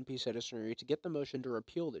the TNP citizenry to get the motion to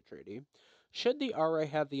repeal the treaty, should the RA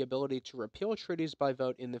have the ability to repeal treaties by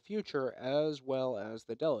vote in the future as well as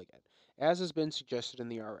the delegate, as has been suggested in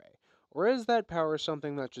the RA? Or is that power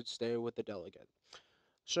something that should stay with the delegate?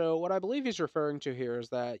 So, what I believe he's referring to here is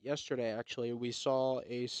that yesterday, actually, we saw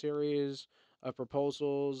a series of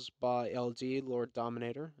proposals by LD, Lord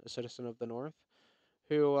Dominator, a citizen of the North,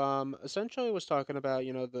 who essentially was talking about,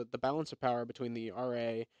 the balance of power between the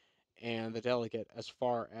RA and the delegate as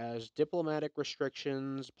far as diplomatic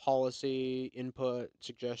restrictions, policy, input,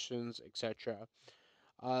 suggestions, etc.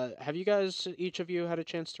 Have you guys, each of you, had a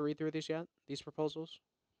chance to read through these yet? These proposals?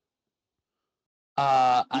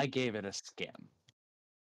 I gave it a skim.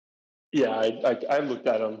 Yeah, I looked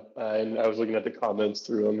at them and I was looking at the comments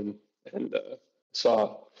through them and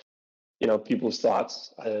saw people's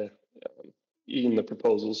thoughts. In the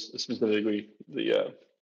proposals, specifically the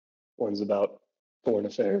ones about foreign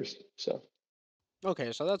affairs. So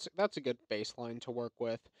Okay, so that's a good baseline to work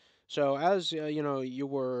with. So as you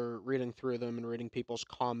were reading through them and reading people's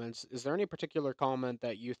comments, is there any particular comment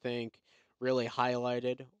that you think really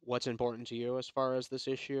highlighted what's important to you as far as this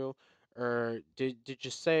issue? Or did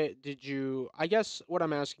you I guess what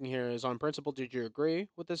I'm asking here is on principle, did you agree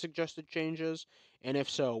with the suggested changes? And if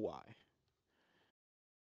so, why?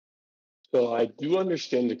 so I do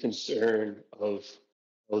understand the concern of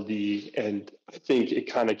LD, and I think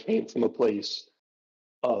it kind of came from a place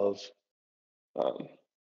of,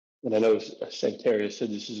 and I know Sanctaria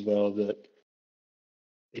said this as well, that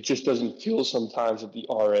it just doesn't feel sometimes that the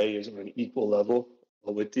RA is on an equal level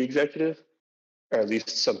with the executive, or at least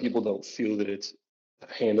some people don't feel that it's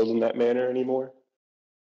handled in that manner anymore.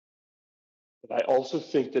 But I also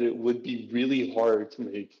think that it would be really hard to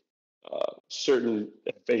make certain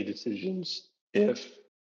FA decisions if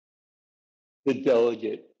the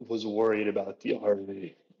delegate was worried about the RA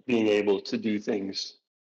being able to do things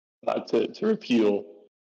to repeal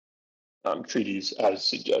treaties as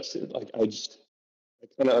suggested. Like I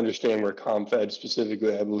kind of understand where ComFed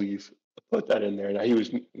specifically, I believe, put that in there. Now he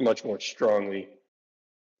was much more strongly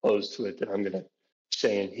opposed to it than I'm going to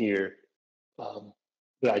say in here.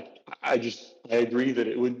 But I agree that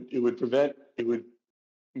it would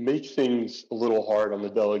make things a little hard on the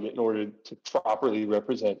delegate in order to properly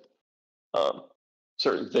represent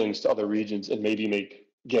certain things to other regions and maybe make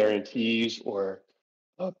guarantees or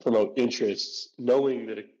promote interests, knowing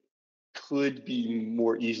that it could be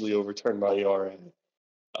more easily overturned by the RA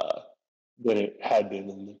than it had been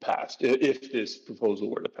in the past if this proposal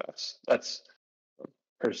were to pass. That's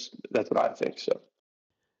what I think. So.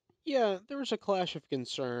 Yeah, there was a clash of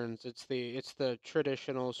concerns. It's the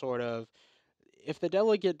traditional sort of, if the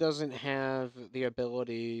delegate doesn't have the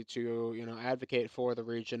ability to, advocate for the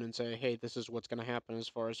region and say, hey, this is what's going to happen as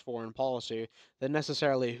far as foreign policy, then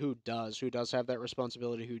necessarily who does? Who does have that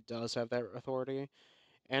responsibility? Who does have that authority?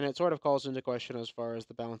 And it sort of calls into question as far as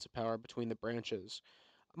the balance of power between the branches.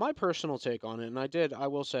 My personal take on it, and I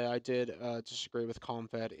will say I did disagree with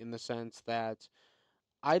ComFed in the sense that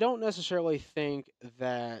I don't necessarily think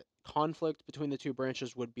that conflict between the two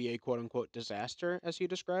branches would be a quote unquote disaster, as he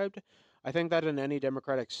described. I think that in any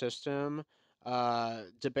democratic system,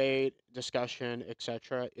 debate, discussion,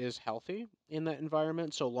 etc., is healthy in that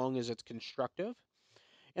environment so long as it's constructive.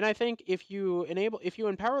 And I think if you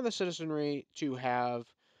empower the citizenry to have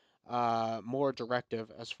more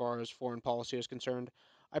directive as far as foreign policy is concerned,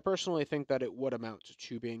 I personally think that it would amount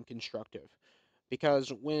to being constructive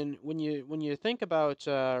because when you think about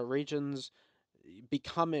regions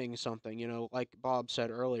becoming something, like Bob said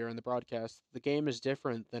earlier in the broadcast, the game is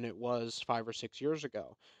different than it was 5 or 6 years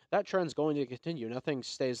ago. That trend's going to continue. Nothing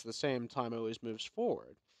stays the same. Time always moves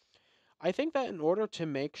forward. I think that in order to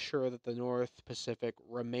make sure that the North Pacific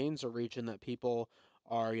remains a region that people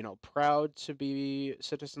are, proud to be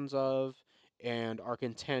citizens of and are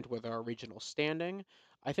content with our regional standing,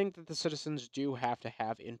 I think that the citizens do have to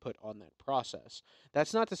have input on that process.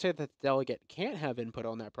 That's not to say that the delegate can't have input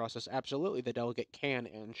on that process. Absolutely, the delegate can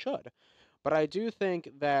and should. But I do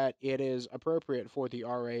think that it is appropriate for the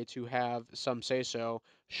RA to have some say so,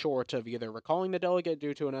 short of either recalling the delegate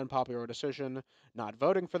due to an unpopular decision, not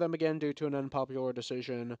voting for them again due to an unpopular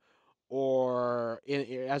decision, or,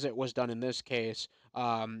 as it was done in this case,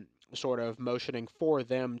 sort of motioning for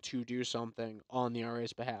them to do something on the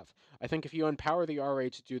RA's behalf. I think if you empower the RA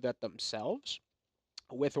to do that themselves,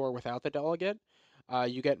 with or without the delegate,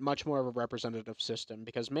 you get much more of a representative system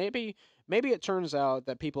because maybe it turns out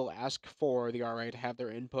that people ask for the RA to have their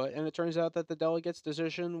input, and it turns out that the delegate's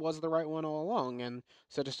decision was the right one all along, and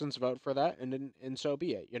citizens vote for that, and so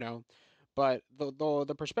be it. But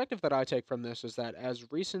the perspective that I take from this is that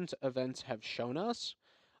as recent events have shown us,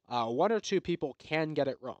 one or two people can get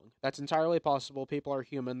it wrong. That's entirely possible. People are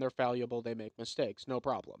human. They're fallible. They make mistakes. No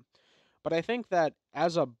problem. But I think that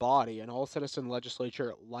as a body, an all citizen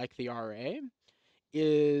legislature like the RA,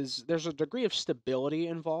 there's a degree of stability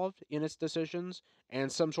involved in its decisions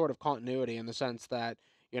and some sort of continuity in the sense that,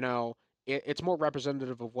 it's more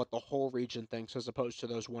representative of what the whole region thinks as opposed to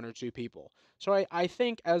those one or two people. So I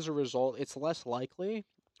think as a result, it's less likely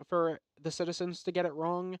for the citizens to get it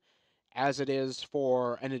wrong as it is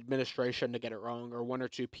for an administration to get it wrong or one or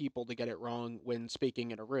two people to get it wrong when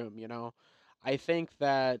speaking in a room. I think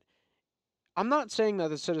that I'm not saying that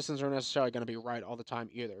the citizens are necessarily going to be right all the time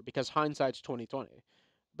either, because hindsight's 2020.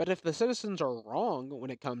 But if the citizens are wrong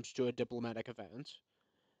when it comes to a diplomatic event,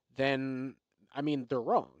 then I mean they're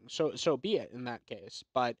wrong. So be it in that case.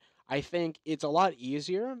 But I think it's a lot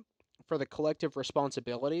easier for the collective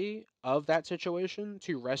responsibility of that situation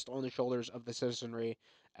to rest on the shoulders of the citizenry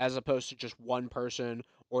as opposed to just one person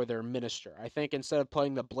or their minister. I think instead of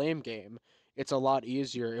playing the blame game, it's a lot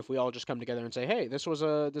easier if we all just come together and say, "Hey, this was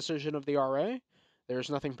a decision of the RA. There's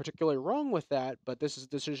nothing particularly wrong with that, but this is a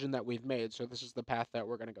decision that we've made, so this is the path that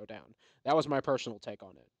we're going to go down." That was my personal take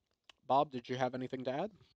on it. Bob, did you have anything to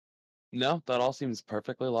add? No, that all seems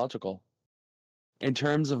perfectly logical. In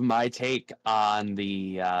terms of my take on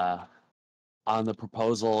the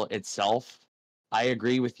proposal itself, I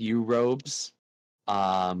agree with you, Robes.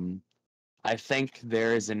 I think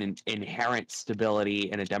there is an inherent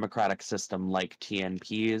stability in a democratic system like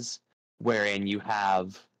TNP's, wherein you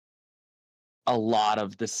have a lot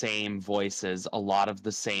of the same voices, a lot of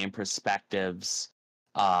the same perspectives,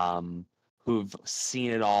 who've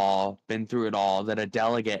seen it all, been through it all, that a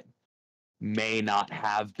delegate may not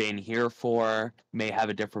have been here for, may have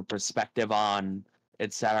a different perspective on,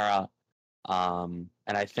 etc. And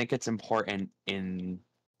I think it's important in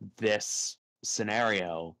this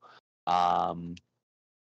scenario,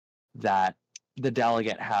 that the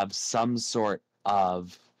delegate have some sort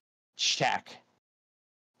of check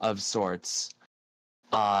of sorts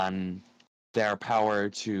on their power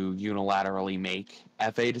to unilaterally make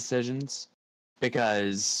FA decisions,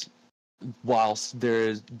 because whilst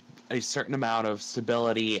there's a certain amount of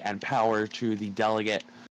stability and power to the delegate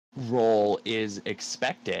role is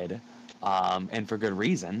expected, and for good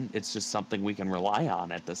reason, it's just something we can rely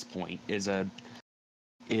on at this point, is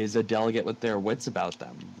a delegate with their wits about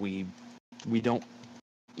them. We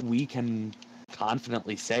can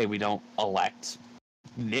confidently say we don't elect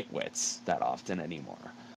nitwits that often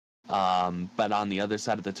anymore. But on the other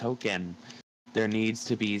side of the token, there needs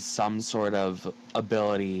to be some sort of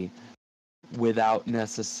ability without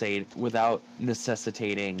necessitating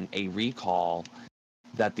a recall,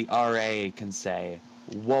 that the RA can say,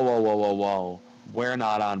 whoa, whoa, whoa, whoa, whoa, we're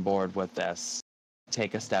not on board with this.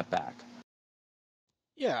 Take a step back.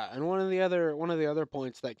 Yeah, and one of the other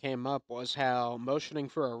points that came up was how motioning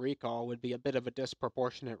for a recall would be a bit of a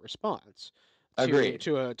disproportionate response Agreed.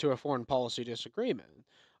 to a foreign policy disagreement.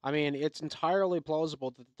 I mean, it's entirely plausible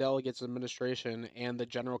that the delegates' administration and the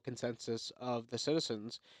general consensus of the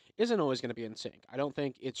citizens isn't always going to be in sync. I don't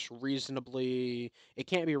think it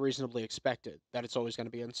can't be reasonably expected that it's always going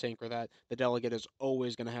to be in sync, or that the delegate is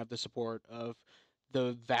always going to have the support of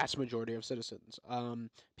the vast majority of citizens.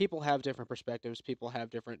 People have different perspectives, people have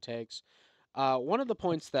different takes. One of the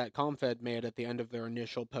points that ComFed made at the end of their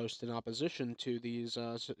initial post in opposition to these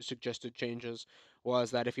suggested changes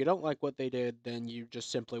was that if you don't like what they did, then you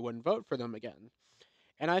just simply wouldn't vote for them again.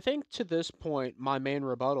 And I think to this point, my main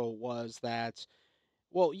rebuttal was that,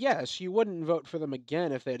 well, yes, you wouldn't vote for them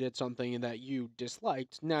again if they did something that you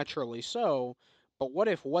disliked, naturally so. But what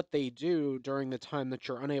if what they do during the time that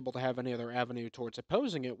you're unable to have any other avenue towards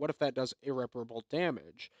opposing it, what if that does irreparable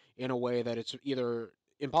damage in a way that it's either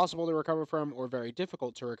impossible to recover from or very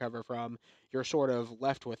difficult to recover from? You're sort of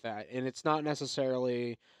left with that. And it's not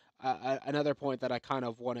necessarily another point that I kind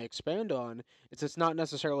of want to expand on. It's not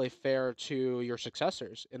necessarily fair to your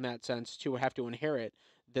successors in that sense to have to inherit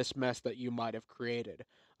this mess that you might have created.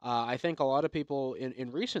 I think a lot of people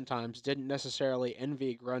in recent times didn't necessarily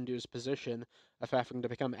envy Grundu's position of having to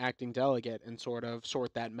become acting delegate and sort of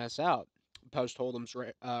sort that mess out post Hold'em's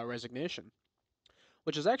resignation.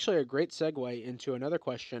 Which is actually a great segue into another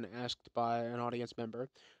question asked by an audience member.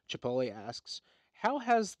 Chipotle asks, how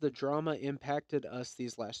has the drama impacted us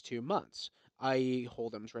these last 2 months, i.e.,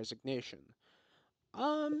 Hold'em's resignation?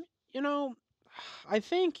 Um, you know, I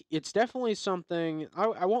think it's definitely something,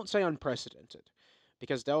 I won't say unprecedented,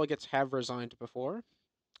 because delegates have resigned before.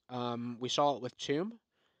 We saw it with Tomb,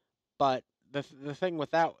 but the thing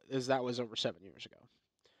with that is that was over 7 years ago.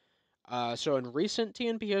 So in recent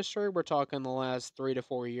TNP history, we're talking the last 3 to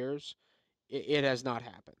 4 years, it has not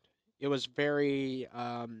happened. It was very,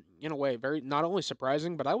 in a way, very not only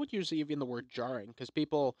surprising, but I would use even the word jarring, because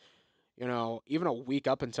people, even a week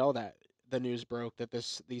up until that the news broke that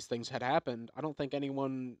these things had happened, I don't think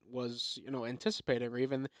anyone was, anticipating or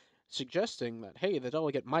even suggesting that, hey, the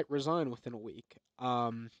delegate might resign within a week.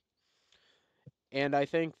 And I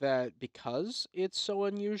think that because it's so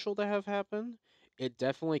unusual to have happen, it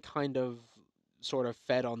definitely kind of sort of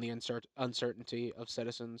fed on the uncertainty of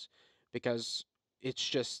citizens, because it's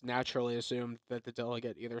just naturally assumed that the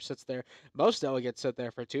delegate either sits there. Most delegates sit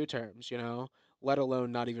there for 2 terms, let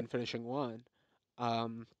alone not even finishing one.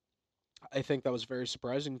 Um, I think that was very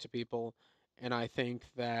surprising to people, and I think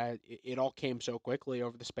that it all came so quickly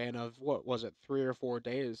over the span of, what was it, 3 or 4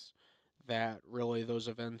 days, that really those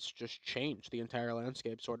events just changed. The entire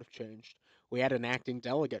landscape sort of changed. We had an acting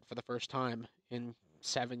delegate for the first time in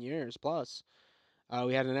 7 years plus.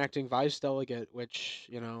 We had an acting vice delegate, which,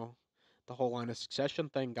 the whole line of succession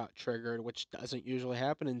thing got triggered, which doesn't usually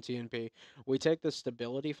happen in TNP. We take the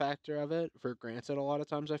stability factor of it for granted a lot of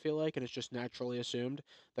times, I feel like, and it's just naturally assumed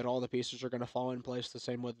that all the pieces are going to fall in place the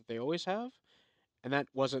same way that they always have. And that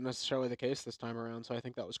wasn't necessarily the case this time around, so I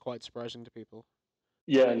think that was quite surprising to people.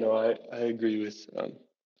 Yeah, no, I agree with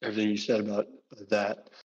everything you said about that.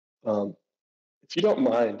 Um, if you don't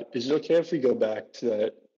mind, is it okay if we go back to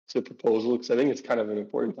that the proposal, because I think it's kind of an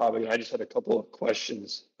important topic. And I just had a couple of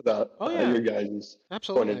questions about Oh yeah, your guys' point of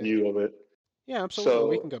absolutely. view of it. Yeah, absolutely.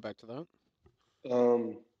 We can So, go back to that.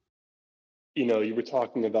 you were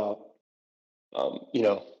talking about, you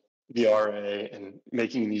know, the RA and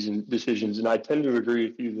making these decisions, and I tend to agree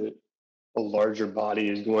with you that a larger body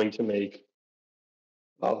is going to make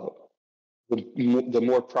uh, the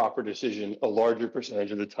more proper decision a larger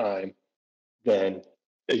percentage of the time than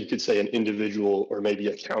you could say an individual or maybe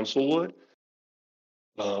a council would.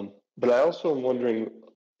 But I also am wondering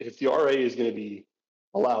if the RA is going to be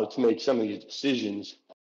allowed to make some of these decisions.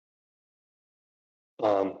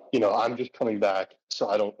 I'm just coming back, so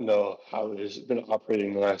I don't know how it has been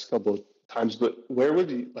operating the last couple of times. But where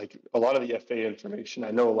would a lot of the FA information?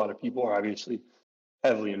 I know a lot of people are obviously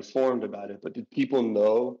heavily informed about it, but did people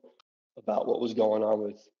know about what was going on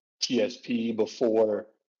with TSP before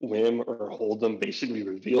WIM or Hold'em basically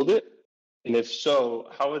revealed it? And if so,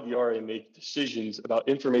 how would the RA make decisions about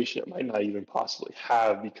information it might not even possibly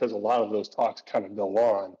have, because a lot of those talks kind of go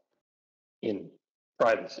on in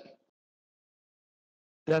privacy?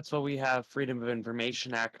 That's what we have Freedom of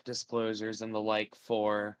Information Act disclosures and the like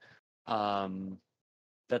for.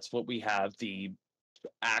 That's what we have the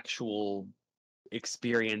actual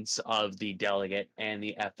experience of the delegate and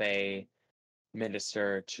the FA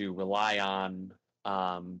minister to rely on.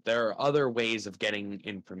 There are other ways of getting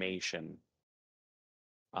information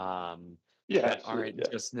Yeah, that absolutely.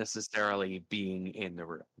 aren't just necessarily being in the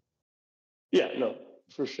room. Yeah, no,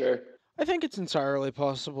 for sure. I think it's entirely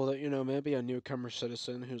possible that, maybe a newcomer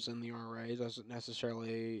citizen who's in the RA doesn't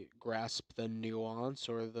necessarily grasp the nuance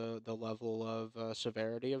or the level of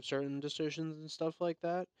severity of certain decisions and stuff like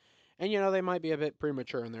that. And, they might be a bit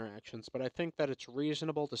premature in their actions, but I think that it's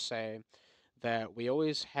reasonable to say that we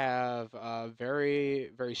always have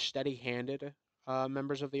very, very steady handed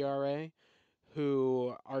members of the RA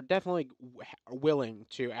who are definitely willing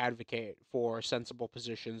to advocate for sensible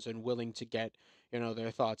positions and willing to get,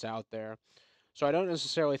 their thoughts out there. So I don't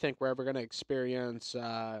necessarily think we're ever going to experience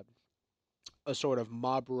a sort of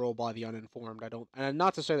mob rule by the uninformed. I don't, and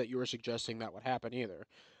not to say that you were suggesting that would happen either,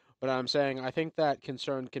 but I'm saying I think that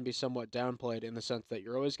concern can be somewhat downplayed in the sense that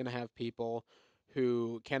you're always going to have people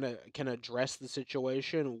who can address the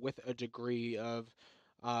situation with a degree of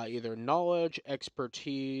either knowledge,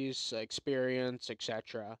 expertise, experience,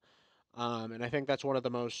 etc. And I think that's one of the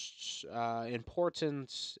most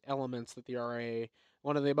important elements that the RA,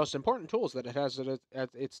 one of the most important tools that it has at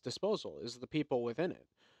its disposal, is the people within it.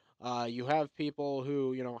 You have people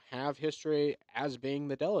who, have history as being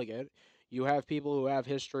the delegate. You have people who have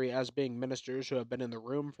history as being ministers who have been in the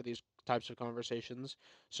room for these types of conversations.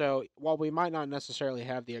 So while we might not necessarily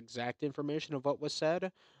have the exact information of what was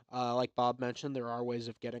said, like Bob mentioned, there are ways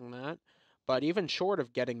of getting that. But even short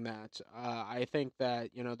of getting that, I think that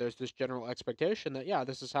there's this general expectation that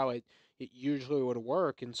this is how it usually would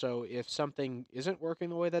work. And so if something isn't working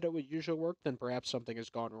the way that it would usually work, then perhaps something has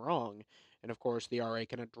gone wrong. And of course, the RA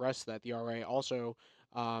can address that. The RA also,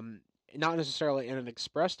 not necessarily in an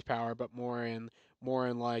expressed power, but more in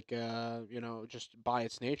like just by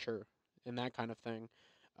its nature and that kind of thing.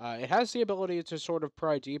 It has the ability to sort of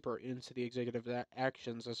pry deeper into the executive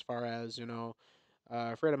actions as far as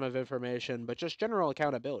freedom of information, but just general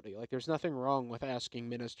accountability. Like, there's nothing wrong with asking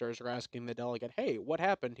ministers or asking the delegate, hey, what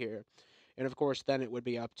happened here? And of course, then it would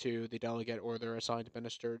be up to the delegate or their assigned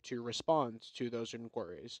minister to respond to those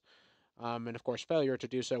inquiries. And of course, failure to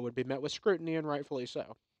do so would be met with scrutiny, and rightfully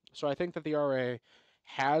so. So I think that the RA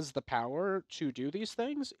has the power to do these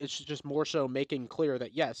things. It's just more so making clear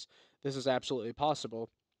that, yes, this is absolutely possible.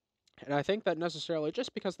 And I think that necessarily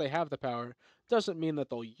just because they have the power doesn't mean that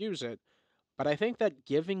they'll use it, but I think that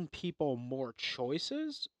giving people more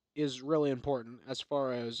choices is really important as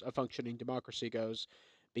far as a functioning democracy goes,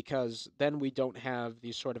 because then we don't have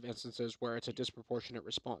these sort of instances where it's a disproportionate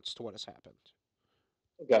response to what has happened.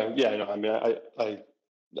 Okay, yeah, no, I mean,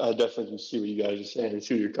 I definitely can see what you guys are saying and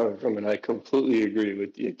see where you're coming from, and I completely agree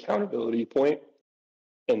with the accountability point.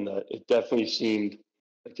 And that it definitely seemed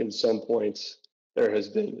like in some points there has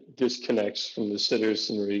been disconnects from the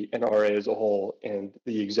citizenry and RA as a whole and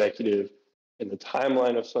the executive in the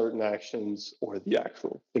timeline of certain actions or the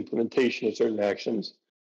actual implementation of certain actions.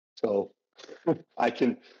 So I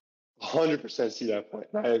can 100% see that point.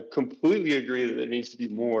 And I completely agree that there needs to be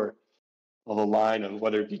more of a line on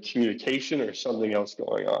whether it be communication or something else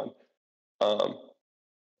going on. Um,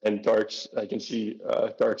 and Dark's, I can see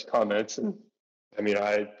Dark's comments, and I mean,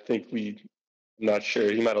 I think I'm not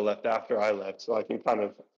sure, he might have left after I left, so I can kind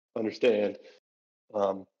of understand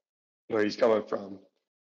where he's coming from.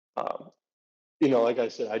 Um, like I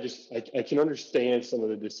said, I can understand some of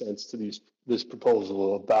the dissents to this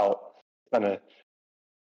proposal about kind of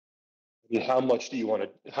how much do you want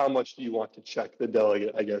to check the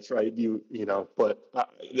delegate, I guess, right? But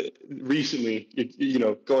recently,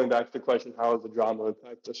 going back to the question, how has the drama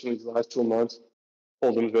impacted us in these last 2 months?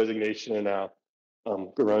 Holden's resignation and now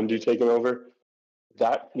Garundu taking over.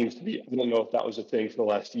 That seems to be. I don't know if that was a thing for the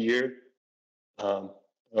last year. I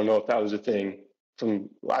don't know if that was a thing from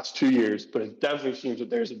the last 2 years, but it definitely seems that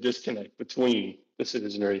there's a disconnect between the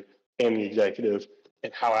citizenry and the executive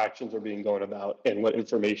and how actions are being going about and what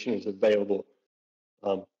information is available,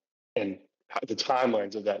 and the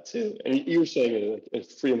timelines of that too. And you were saying a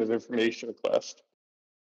freedom of information request,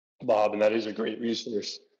 Bob, and that is a great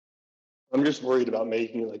resource. I'm just worried about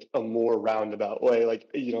making it like a more roundabout way. Like,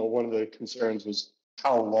 one of the concerns was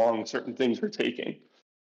how long certain things were taking.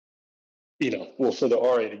 Well, for the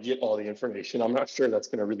RA to get all the information, I'm not sure that's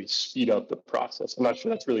going to really speed up the process. I'm not sure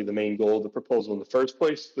that's really the main goal of the proposal in the first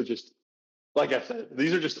place, but just like I said,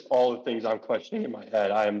 these are just all the things I'm questioning in my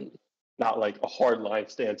head. I'm not like a hard line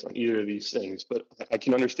stance on either of these things, but I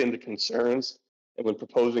can understand the concerns. And when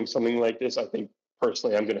proposing something like this, I think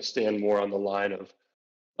personally, I'm going to stand more on the line of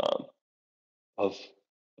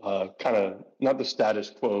kind of not the status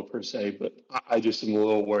quo per se, but I just am a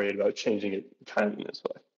little worried about changing it kind of in this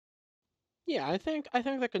way. Yeah, I think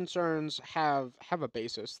the concerns have a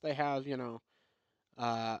basis. They have,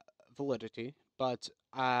 validity, but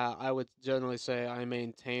I would generally say I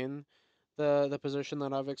maintain the position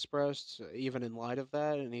that I've expressed, even in light of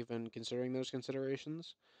that, and even considering those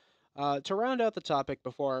considerations. To round out the topic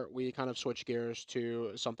before we kind of switch gears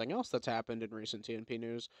to something else that's happened in recent TNP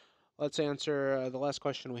news, let's answer the last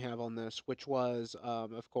question we have on this, which was,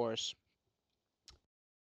 of course,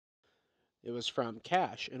 it was from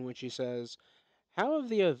Cash, in which he says, how have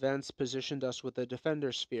the events positioned us with the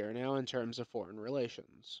Defender sphere now in terms of foreign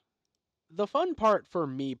relations? The fun part for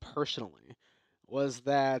me personally was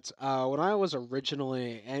that when I was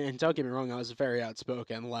originally, and don't get me wrong, I was very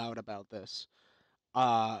outspoken, loud about this,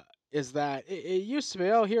 uh, is that it used to be,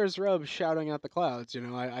 oh, here's Rob shouting at the clouds.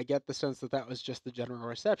 I get the sense that that was just the general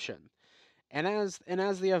reception. And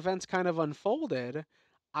as the events kind of unfolded,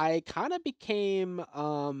 I kind of became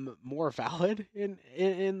more valid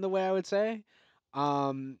in the way I would say.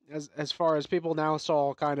 As far as people now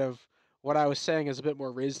saw kind of what I was saying as a bit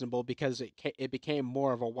more reasonable because it became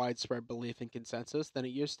more of a widespread belief and consensus than it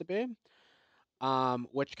used to be.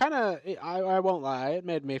 Which kind of I won't lie, it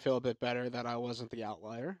made me feel a bit better that I wasn't the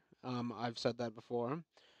outlier. I've said that before.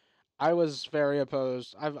 I was very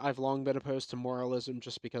opposed. I've long been opposed to moralism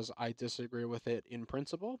just because I disagree with it in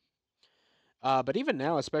principle. But even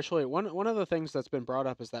now, especially one of the things that's been brought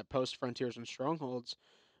up is that post Frontiers and Strongholds,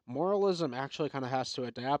 moralism actually kind of has to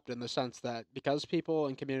adapt in the sense that because people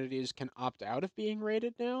and communities can opt out of being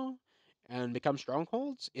raided now and become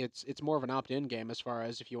strongholds, it's more of an opt-in game as far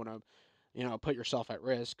as if you want to put yourself at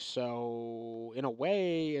risk. So in a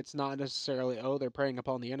way, it's not necessarily, oh, they're preying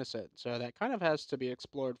upon the innocent. So that kind of has to be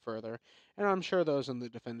explored further, and I'm sure those in the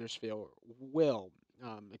Defenders field will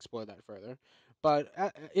explore that further. But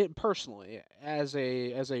it personally, as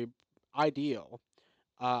a ideal,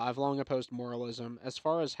 I've long opposed moralism. As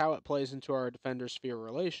far as how it plays into our Defender sphere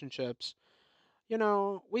relationships,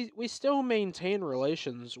 we still maintain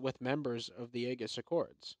relations with members of the Aegis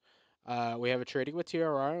Accords. We have a treaty with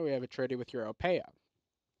TRI, we have a treaty with Europea.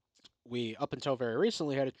 We, up until very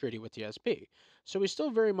recently, had a treaty with TSP. So we still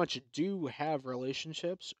very much do have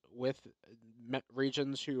relationships with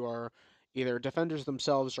regions who are either defenders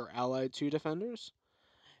themselves or allied to defenders.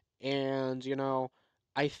 And,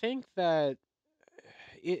 I think that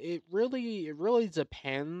it really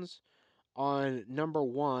depends on number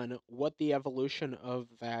one, what the evolution of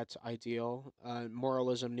that ideal,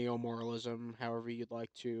 moralism, neo moralism, however you'd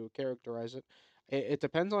like to characterize it, it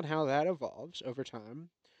depends on how that evolves over time.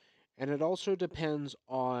 And it also depends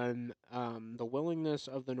on the willingness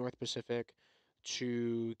of the North Pacific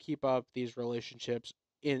to keep up these relationships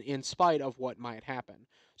in spite of what might happen.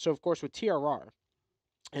 So, of course, with TRR,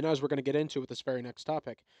 and as we're going to get into with this very next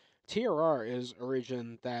topic, TRR is a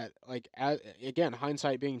region that, like, again,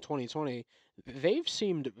 hindsight being 2020, they've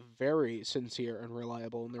seemed very sincere and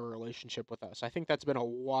reliable in their relationship with us. I think that's been a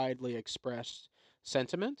widely expressed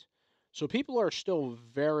sentiment. So people are still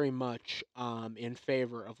very much in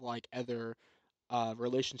favor of like other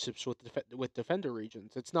relationships with defender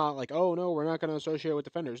regions. It's not like, oh no, we're not going to associate with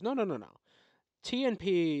defenders. No, no, no, no.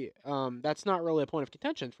 TNP, that's not really a point of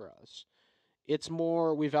contention for us. It's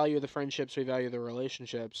more we value the friendships, we value the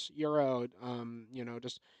relationships. Euro,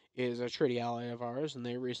 just is a treaty ally of ours, and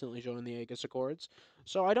they recently joined the Aegis Accords.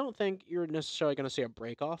 So I don't think you're necessarily going to see a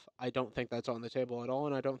break-off. I don't think that's on the table at all,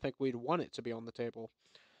 and I don't think we'd want it to be on the table.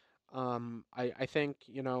 I think,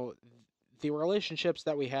 the relationships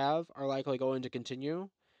that we have are likely going to continue.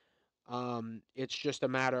 It's just a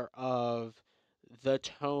matter of the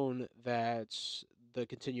tone that the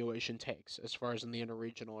continuation takes as far as in the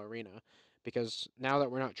interregional arena. Because now that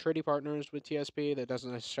we're not treaty partners with TSP, that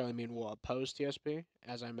doesn't necessarily mean we'll oppose TSP,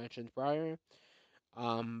 as I mentioned prior.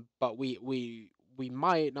 But we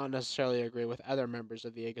might not necessarily agree with other members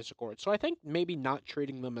of the Aegis Accord. So I think maybe not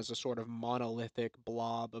treating them as a sort of monolithic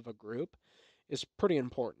blob of a group is pretty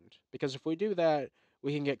important. Because if we do that,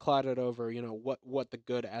 we can get clouded over, what the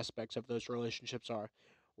good aspects of those relationships are.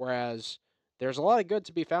 Whereas there's a lot of good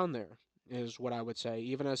to be found there, is what I would say.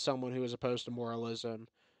 Even as someone who is opposed to moralism,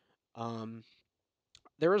 um,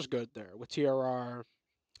 there is good there with TRR,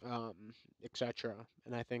 etc.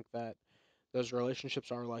 And I think that those relationships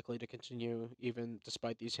are likely to continue even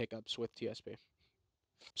despite these hiccups with TSP.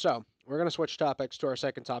 So, we're going to switch topics to our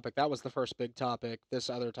second topic. That was the first big topic. This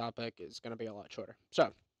other topic is going to be a lot shorter.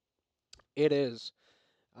 So, it is.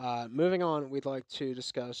 Moving on, we'd like to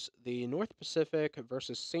discuss the North Pacific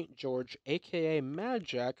versus St. George, aka Mad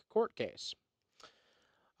Jack, court case.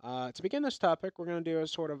 To begin this topic, we're going to do a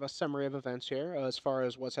sort of a summary of events here as far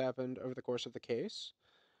as what's happened over the course of the case.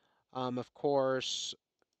 Of course,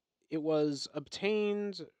 it was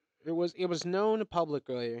obtained. It was known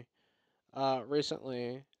publicly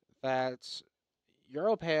recently that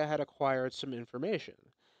Europea had acquired some information.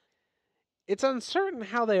 It's uncertain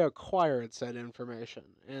how they acquired said information,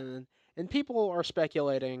 and people are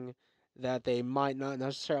speculating that they might not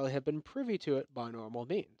necessarily have been privy to it by normal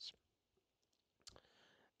means.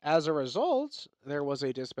 As a result, there was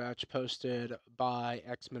a dispatch posted by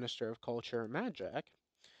ex-Minister of Culture Majak,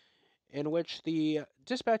 in which the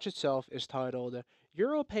dispatch itself is titled,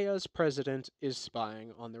 Europea's President is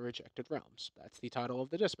Spying on the Rejected Realms. That's the title of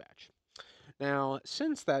the dispatch. Now,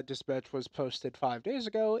 since that dispatch was posted 5 days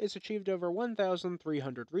ago, it's achieved over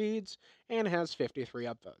 1,300 reads and has 53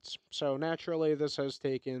 upvotes. So naturally, this has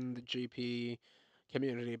taken the GP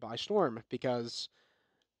community by storm because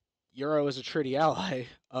Euro is a treaty ally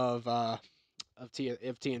of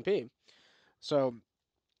TNP. So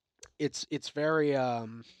it's very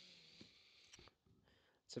it's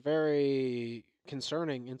a very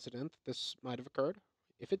concerning incident. This might have occurred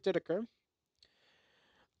if it did occur.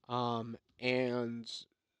 And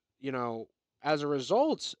as a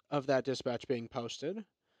result of that dispatch being posted,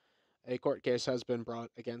 a court case has been brought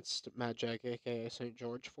against Mad Jack, aka St.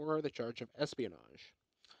 George, for the charge of espionage.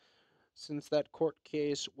 Since that court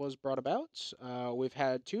case was brought about, we've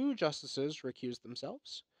had two justices recuse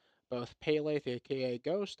themselves, both Paleth, aka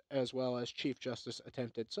Ghost, as well as Chief Justice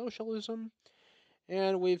Attempted Socialism,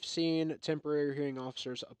 and we've seen temporary hearing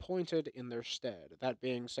officers appointed in their stead, that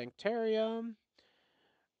being Sanctaria.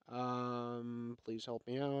 Please help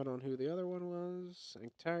me out on who the other one was.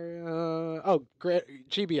 Sanctaria. Oh,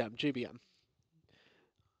 GBM.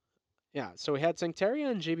 Yeah, so we had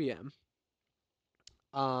Sanctaria and GBM.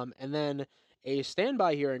 And then a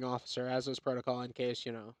standby hearing officer, as is protocol in case,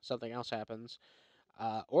 something else happens.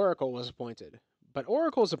 Oracle was appointed. But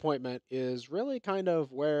Oracle's appointment is really kind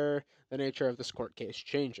of where the nature of this court case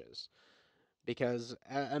changes. Because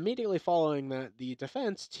immediately following that, the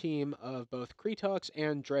defense team of both Kretox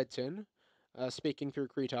and Dreadton, speaking through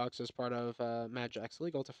Kretox as part of Mad Jack's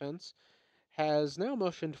legal defense, has now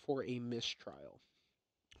motioned for a mistrial.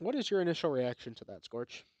 What is your initial reaction to that,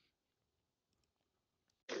 Scorch?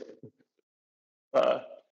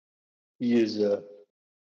 He is a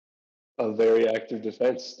very active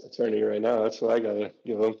defense attorney right now. That's what I gotta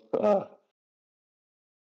give him.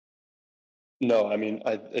 No, I mean,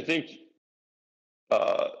 I think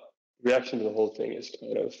reaction to the whole thing is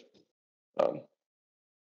kind of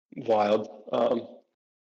wild.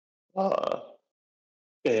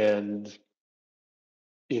 And,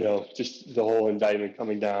 just the whole indictment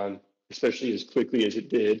coming down, especially as quickly as it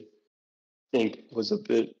did, I think was a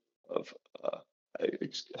bit of, I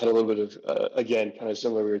had a little bit of, again, kind of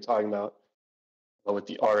similar we were talking about with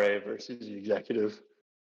the RA versus the executive.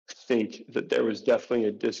 I think that there was definitely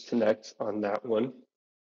a disconnect on that one,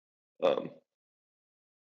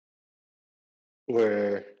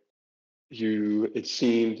 where it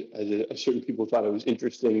seemed as certain people thought it was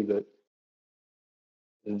interesting that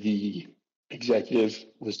the executive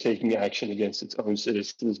was taking action against its own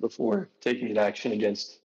citizens before taking an action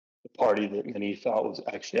against the party that many thought was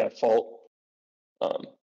actually at fault.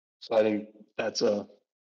 So I think that's a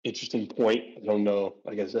interesting point. I don't know.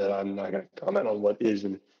 Like I said, I'm not going to comment on what is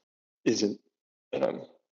and isn't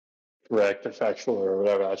correct or factual or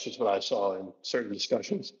whatever. That's just what I saw in certain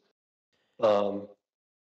discussions.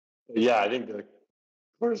 Yeah, I think the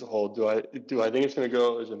court as a whole. Do I think it's going to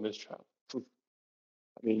go as a mistrial? I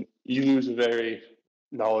mean, you was a very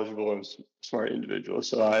knowledgeable and smart individual,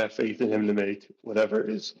 so I have faith in him to make whatever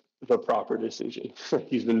is the proper decision.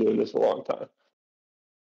 He's been doing this a long time.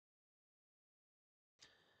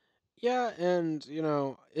 Yeah, and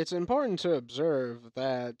it's important to observe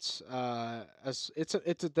that as it's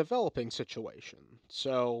a developing situation.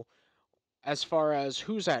 So as far as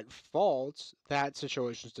who's at fault, that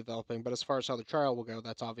situation's developing. But as far as how the trial will go,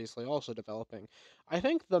 that's obviously also developing. I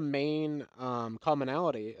think the main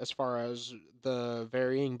commonality, as far as the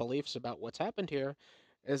varying beliefs about what's happened here,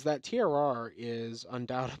 is that TRR is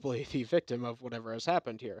undoubtedly the victim of whatever has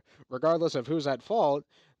happened here. Regardless of who's at fault,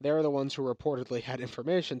 they're the ones who reportedly had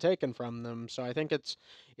information taken from them. So I think it's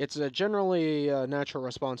a generally natural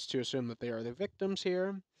response to assume that they are the victims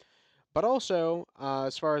here. But also,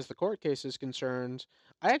 as far as the court case is concerned,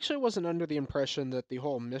 I actually wasn't under the impression that the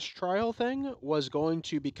whole mistrial thing was going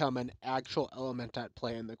to become an actual element at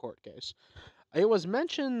play in the court case. It was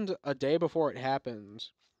mentioned a day before it happened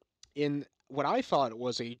in what I thought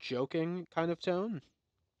was a joking kind of tone.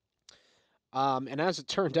 And as it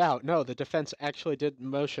turned out, no, the defense actually did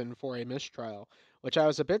motion for a mistrial, which I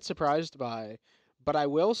was a bit surprised by. But I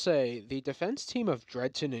will say the defense team of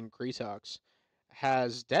Dredton and Gretox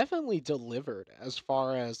has definitely delivered as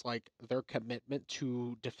far as like their commitment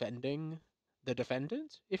to defending the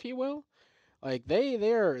defendant, if you will. Like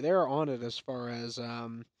they're on it as far as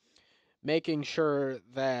making sure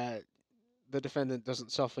that the defendant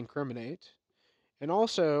doesn't self-incriminate, and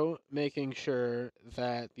also making sure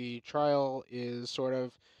that the trial is sort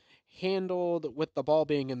of handled with the ball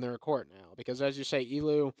being in their court now. Because as you say,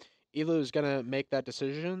 Elu is going to make that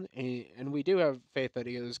decision, and we do have faith that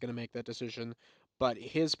Elu is going to make that decision. But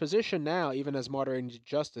his position now, even as moderating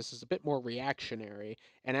justice, is a bit more reactionary,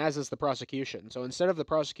 and as is the prosecution. So instead of the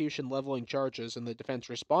prosecution leveling charges and the defense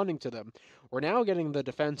responding to them, we're now getting the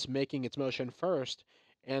defense making its motion first,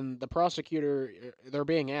 and the prosecutor, they're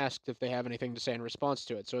being asked if they have anything to say in response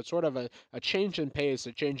to it. So it's sort of a change in pace,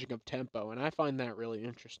 a changing of tempo, and I find that really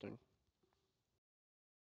interesting.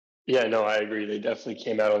 Yeah, no, I agree. They definitely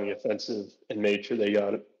came out on the offensive and made sure they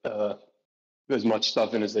got as much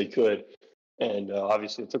stuff in as they could. And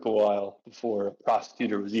obviously, it took a while before a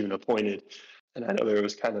prosecutor was even appointed. And I know there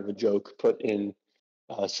was kind of a joke put in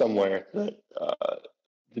somewhere that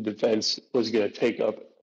the defense was going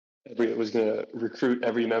to recruit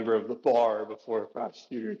every member of the bar before a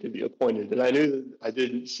prosecutor could be appointed. And I knew that I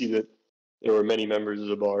didn't see that there were many members of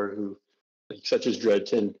the bar who, like, such as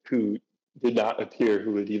Dredton, who did not appear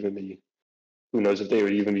who knows if they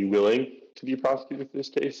would even be willing to be prosecuted for this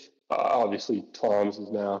case. Obviously, Toms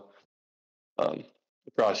is now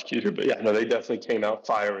the prosecutor, but yeah, no, they definitely came out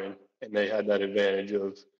firing, and they had that advantage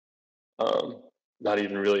of not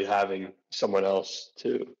even really having someone else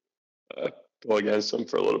to go against them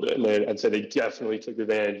for a little bit. And I'd say they definitely took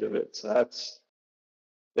advantage of it. So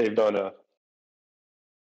they've done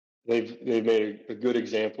they've made a good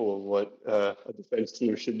example of what a defense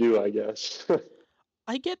team should do, I guess.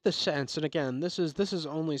 I get the sense, and again, this is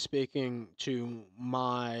only speaking to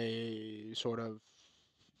my sort of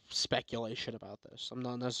speculation about this. I'm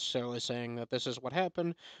not necessarily saying that this is what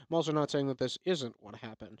happened. I'm also not saying that this isn't what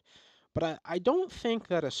happened. But I don't think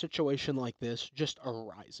that a situation like this just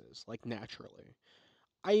arises, like, naturally.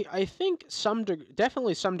 I think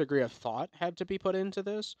definitely some degree of thought had to be put into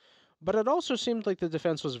this, but it also seemed like the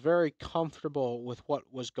defense was very comfortable with what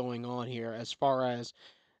was going on here as far as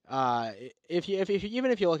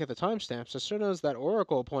even if you look at the timestamps, as soon as that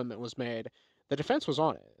Oracle appointment was made, the defense was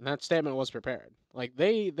on it, and that statement was prepared. Like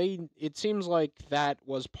it seems like that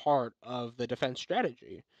was part of the defense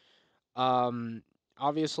strategy. Um,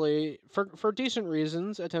 Obviously, for decent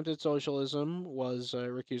reasons, attempted socialism was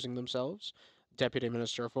recusing themselves. Deputy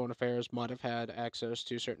Minister of Foreign Affairs might have had access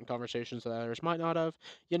to certain conversations that others might not have.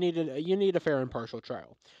 You need a fair and impartial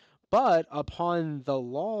trial. But upon the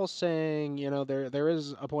law saying, there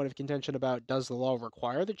is a point of contention about does the law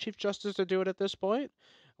require the Chief Justice to do it at this point?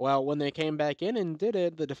 Well, when they came back in and did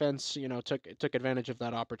it, the defense, took advantage of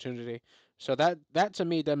that opportunity. So that to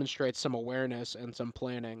me demonstrates some awareness and some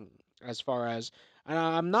planning as far as, and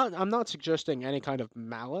I'm not suggesting any kind of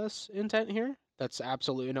malice intent here. That's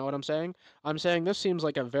absolutely not what I'm saying. I'm saying this seems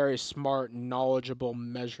like a very smart, knowledgeable,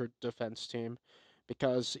 measured defense team.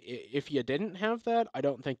 Because if you didn't have that, I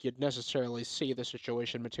don't think you'd necessarily see the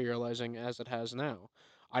situation materializing as it has now.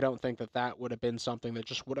 I don't think that that would have been something that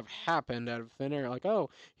just would have happened out of thin air. Like, oh,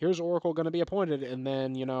 here's Oracle going to be appointed, and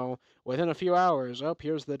then, within a few hours, oh,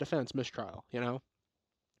 here's the defense mistrial,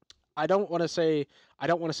 I don't want to say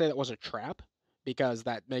that was a trap because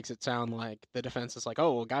that makes it sound like the defense is like,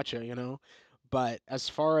 oh, well, gotcha, you know. But as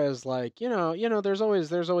far as like, there's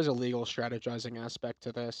always a legal strategizing aspect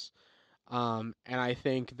to this. And I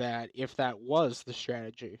think that if that was the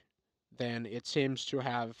strategy, then it seems to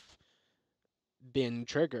have been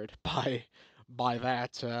triggered by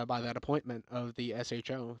that appointment of the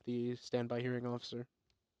SHO, the standby hearing officer.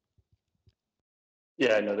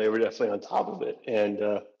 Yeah, no, they were definitely on top of it,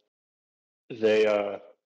 and they, I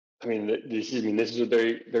mean, this is what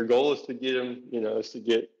their goal is to get him, is to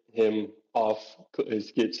get him off, is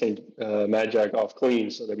to get Saint Mad Jack off clean.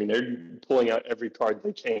 So I mean, they're pulling out every card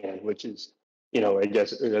they can, which is, I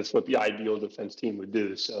guess that's what the ideal defense team would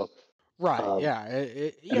do. So, Right. um, Yeah.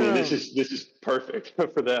 I mean, this is perfect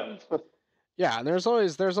for them. Yeah, and there's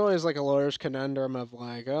always like a lawyer's conundrum of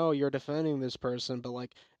like, oh, you're defending this person, but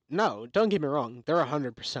like, no, don't get me wrong, they're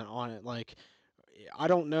 100% on it. Like, I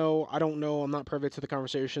don't know, I'm not privy to the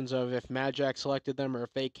conversations of if Mad Jack selected them or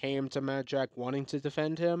if they came to Mad Jack wanting to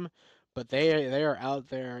defend him, but they are out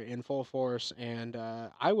there in full force, and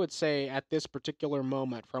I would say at this particular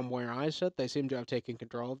moment, from where I sit, they seem to have taken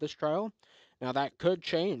control of this trial. Now that could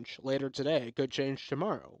change later today, it could change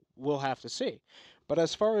tomorrow. We'll have to see. But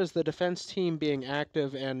as far as the defense team being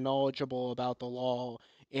active and knowledgeable about the law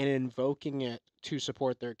and invoking it to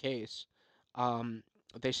support their case, um,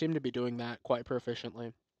 they seem to be doing that quite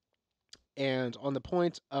proficiently. And on the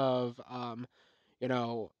point of, you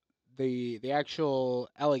know, the actual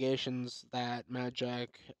allegations that Mad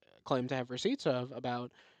Jack claimed to have receipts of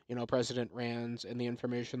about, President Rand and the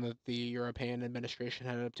information that the European administration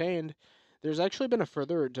had obtained, there's actually been a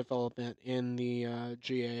further development in the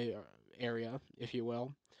GA area, if you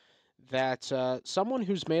will, that someone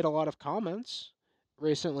who's made a lot of comments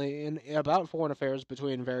recently about foreign affairs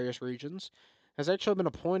between various regions has actually been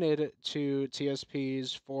appointed to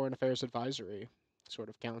TSP's Foreign Affairs Advisory sort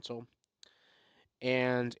of council.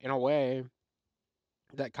 And in a way,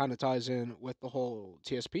 that kind of ties in with the whole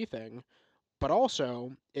TSP thing, but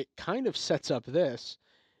also it kind of sets up this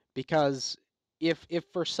because if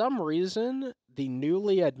for some reason the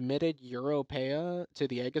newly admitted Europea to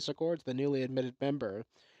the Aegis Accords, the newly admitted member,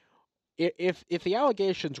 if the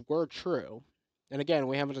allegations were true, and again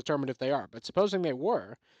we haven't determined if they are, but supposing they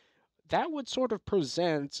were, that would sort of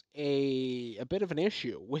present a bit of an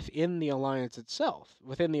issue within the alliance itself,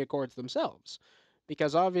 within the accords themselves,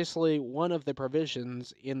 because obviously one of the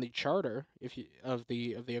provisions in the charter, if you, of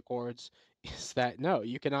the accords, is that no,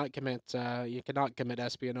 you cannot commit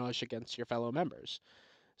espionage against your fellow members.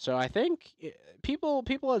 So I think people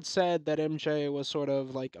had said that MJ was sort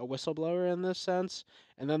of like a whistleblower in this sense,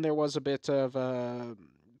 and then there was a bit of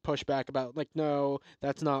pushback about like no,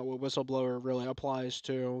 that's not what whistleblower really applies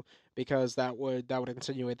to because that would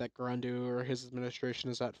insinuate that Grundu or his administration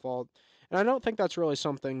is at fault. And I don't think that's really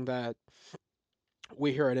something that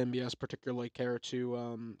we here at MBS particularly care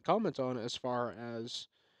to comment on as far as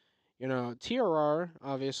TRR,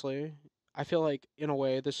 obviously, I feel like in a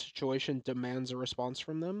way this situation demands a response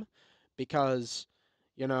from them because,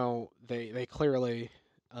 they clearly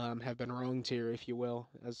have been wronged here, if you will,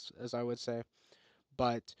 as I would say.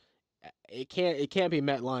 But it can't be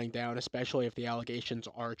met lying down, especially if the allegations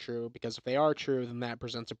are true, because if they are true, then that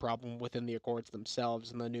presents a problem within the accords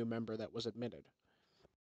themselves and the new member that was admitted.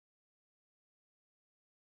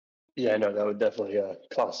 Yeah, no, that would definitely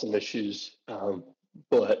cause some issues.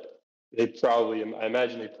 But I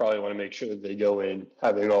imagine they probably want to make sure that they go in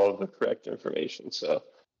having all of the correct information. So,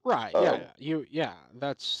 Right. Yeah. um, Yeah.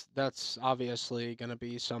 That's obviously going to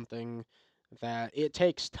be something that it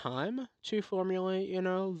takes time to formulate.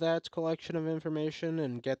 That collection of information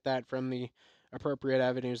and get that from the appropriate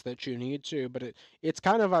avenues that you need to. But it's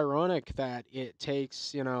kind of ironic that it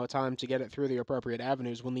takes time to get it through the appropriate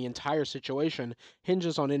avenues when the entire situation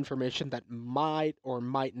hinges on information that might or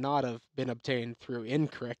might not have been obtained through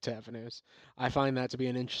incorrect avenues. I find that to be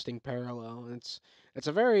an interesting parallel. It's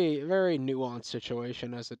a very, very nuanced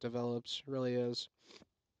situation as it develops, really is.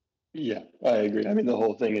 yeah, I agree. I mean, the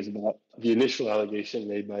whole thing is about the initial allegation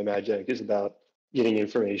made by Magic is about getting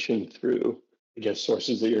information through, I guess,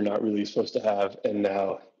 sources that you're not really supposed to have. And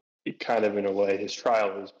now, it kind of in a way, his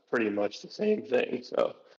trial is pretty much the same thing.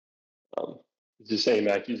 So, um, it's the same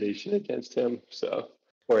accusation against him. So,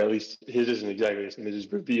 or at least his isn't exactly the same. It is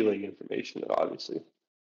revealing information that obviously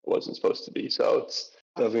wasn't supposed to be. So, it's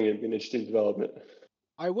I, definitely going to be an interesting development.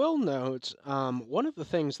 I will note one of the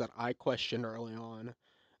things that I questioned early on,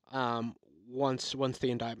 um, once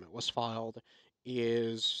the indictment was filed,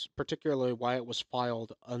 is particularly why it was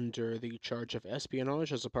filed under the charge of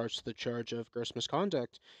espionage as opposed to the charge of gross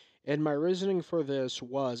misconduct. And my reasoning for this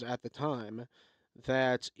was at the time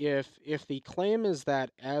that if the claim is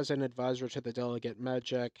that as an advisor to the delegate,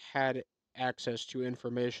 Majek had access to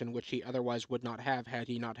information which he otherwise would not have had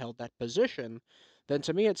he not held that position, then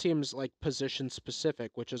to me it seems like position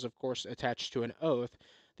specific, which is of course attached to an oath,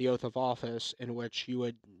 the oath of office, in which you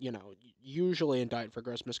would, usually indict for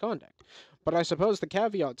gross misconduct. But I suppose the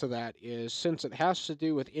caveat to that is, since it has to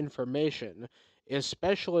do with information,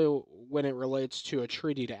 especially when it relates to a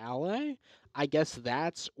treaty to ally, I guess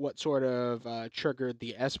that's what sort of triggered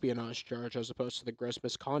the espionage charge as opposed to the gross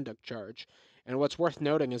misconduct charge. And what's worth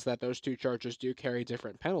noting is that those two charges do carry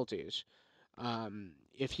different penalties.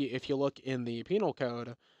 If you look in the penal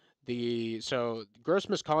code, so gross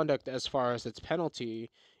misconduct, as far as its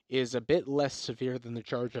penalty, is a bit less severe than the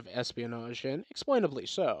charge of espionage, and explainably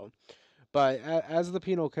so. But as the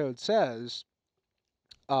penal code says,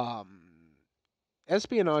 um,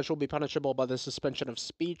 espionage will be punishable by the suspension of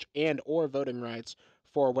speech and or voting rights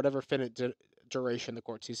for whatever finite duration the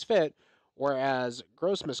court sees fit, whereas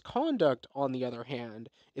gross misconduct, on the other hand,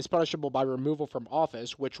 is punishable by removal from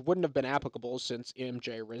office, which wouldn't have been applicable since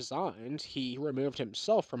MJ resigned. He removed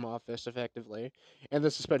himself from office, effectively, and the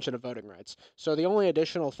suspension of voting rights. So the only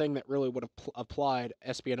additional thing that really would have applied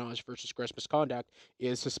espionage versus gross misconduct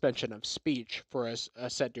is suspension of speech for a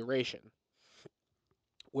set duration,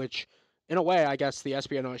 which, in a way, I guess the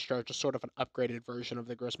espionage charge is sort of an upgraded version of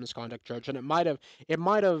the gross misconduct charge, and it might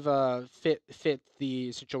have fit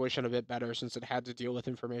the situation a bit better since it had to deal with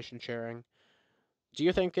information sharing. Do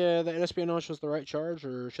you think that espionage was the right charge,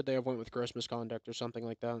 or should they have went with gross misconduct or something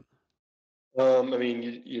like that? I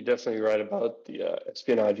mean, you're definitely right about the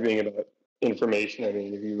espionage being about information. I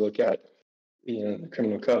mean, if you look at the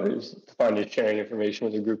criminal code is defined as sharing information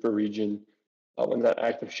with a group or region when that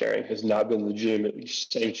act of sharing has not been legitimately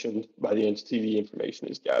sanctioned by the entity the information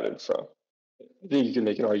is gathered from. I think you can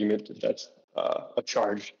make an argument that that's a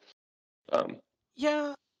charge um,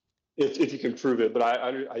 Yeah, if you can prove it. But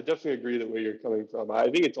I definitely agree the way you're coming from. I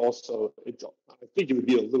think I think it would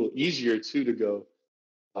be a little easier too to go.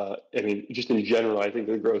 I mean, just in general, I think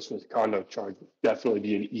the gross misconduct charge would definitely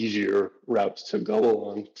be an easier route to go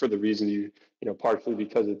along for the reason partially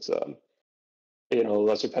because it's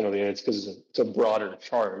lesser penalty, and it's because it's a broader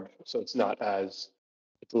charge, so it's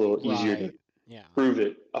a little easier to right. Yeah. prove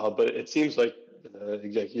it. But it seems like the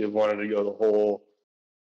executive wanted to go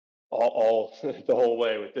all the whole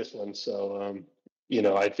way with this one. So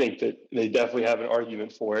I think that they definitely have an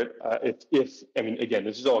argument for it. If I mean, again,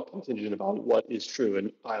 this is all contingent about what is true,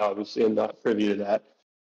 and I obviously am not privy to that.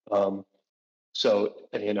 So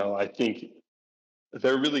I think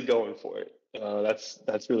they're really going for it.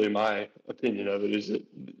 That's really my opinion of it. Is that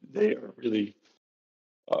they are really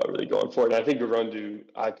going for it. I think Garundu,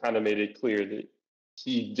 I kind of made it clear that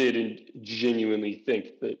he didn't genuinely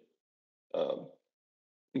think that um,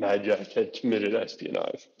 Majak had committed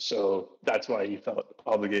espionage. So that's why he felt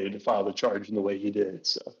obligated to file the charge in the way he did.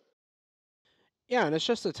 So Yeah, and it's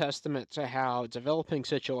just a testament to how developing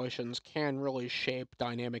situations can really shape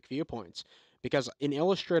dynamic viewpoints. Because in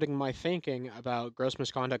illustrating my thinking about gross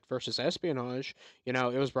misconduct versus espionage, it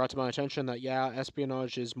was brought to my attention that, yeah,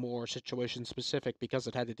 espionage is more situation specific because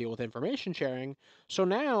it had to deal with information sharing. So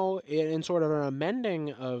now, in sort of an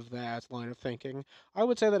amending of that line of thinking, I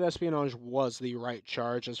would say that espionage was the right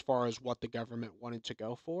charge as far as what the government wanted to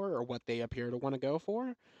go for, or what they appear to want to go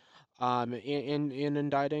for. In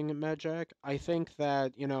indicting Medjak. I think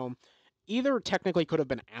that, either technically could have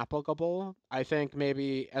been applicable. I think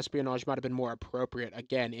maybe espionage might have been more appropriate,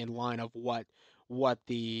 again, in line of what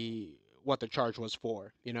the what the charge was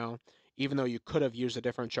for, Even though you could have used a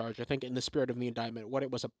different charge, I think in the spirit of the indictment, what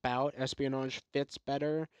it was about, espionage fits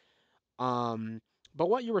better. Um, but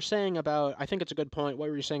what you were saying about, I think it's a good point. What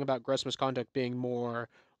you were saying about gross misconduct being more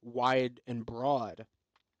wide and broad,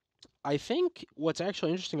 I think what's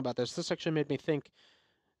actually interesting about this actually made me think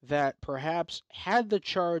that perhaps had the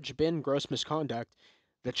charge been gross misconduct,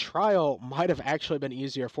 the trial might have actually been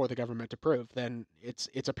easier for the government to prove than it's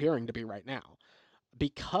appearing to be right now.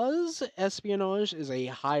 Because espionage is a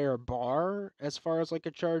higher bar as far as like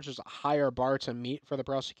a charge, is a higher bar to meet for the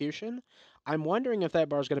prosecution. I'm wondering if that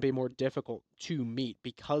bar is going to be more difficult to meet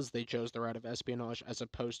because they chose the route of espionage as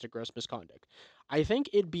opposed to gross misconduct. I think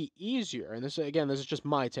it'd be easier, and this is just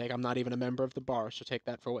my take. I'm not even a member of the bar, so take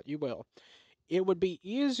that for what you will. It would be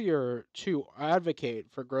easier to advocate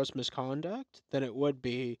for gross misconduct than it would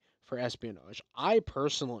be for espionage. I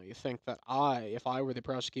personally think that if I were the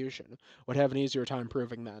prosecution, would have an easier time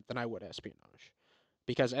proving that than I would espionage.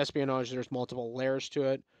 Because espionage, there's multiple layers to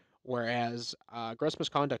it, whereas gross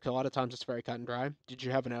misconduct, a lot of times it's very cut and dry. Did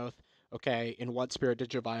you have an oath? okay, in what spirit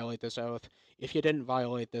did you violate this oath? If you didn't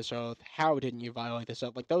violate this oath, how didn't you violate this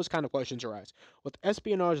oath? Like, those kind of questions arise. With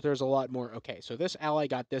espionage, there's a lot more, okay, so this ally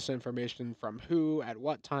got this information from who, at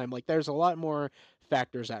what time. Like, there's a lot more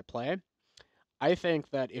factors at play. I think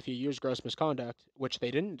that if you use gross misconduct, which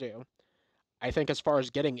they didn't do, I think as far as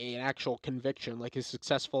getting an actual conviction, like a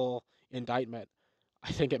successful indictment,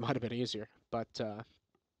 I think it might have been easier. But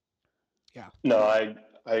yeah. No, I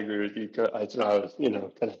agree with you. I was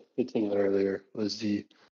kind of hinting earlier was that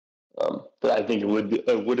I think it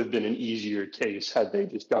would have been an easier case had they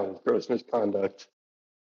just gone with gross misconduct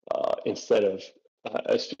instead of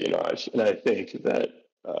espionage. And I think that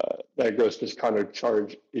that gross misconduct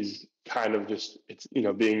charge is kind of just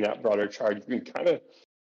being that broader charge. You can kind of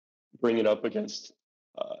bring it up against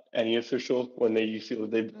any official when you feel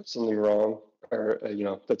that they've done something wrong or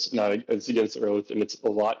that's not it's against their oath, and it's a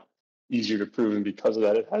lot easier to prove. And because of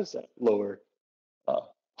that, it has that lower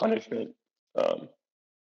punishment.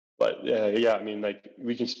 But yeah, I mean, like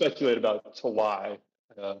we can speculate about to why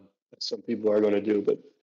that some people are going to do,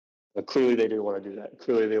 but clearly they didn't want to do that.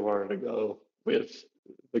 Clearly they wanted to go with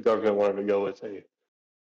the government wanted to go with a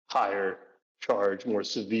higher charge, more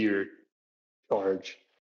severe charge.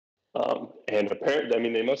 And apparently, I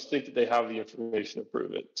mean, they must think that they have the information to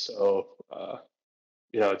prove it. So,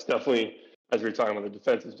 it's definitely, as we're talking about, the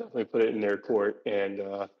defense has definitely put it in their court, and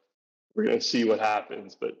we're going to see what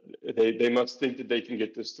happens. But they must think that they can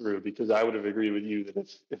get this through, because I would have agreed with you that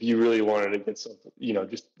if you really wanted to get something,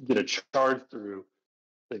 just get a charge through,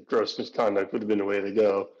 that gross misconduct would have been the way to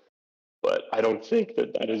go. But I don't think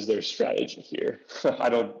that that is their strategy here.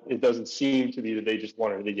 It doesn't seem to be that they just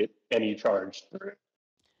wanted to get any charge through.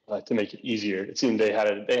 To make it easier, it seemed they had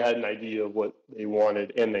an idea of what they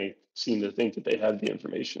wanted, and they seemed to think that they had the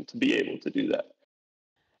information to be able to do that.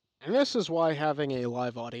 And this is why having a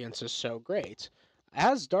live audience is so great.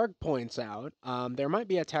 As Dark points out, there might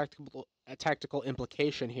be a tactical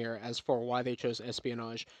implication here as for why they chose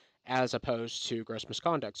espionage as opposed to gross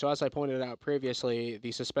misconduct. So, as I pointed out previously,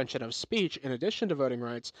 the suspension of speech, in addition to voting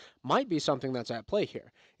rights, might be something that's at play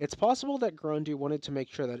here. It's possible that Grundy wanted to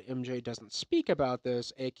make sure that MJ doesn't speak about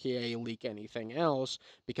this, aka leak anything else,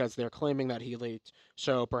 because they're claiming that he leaked.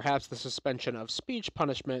 So, perhaps the suspension of speech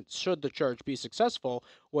punishment, should the charge be successful,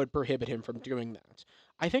 would prohibit him from doing that.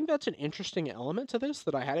 I think that's an interesting element to this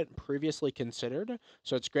that I hadn't previously considered.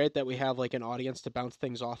 So it's great that we have like an audience to bounce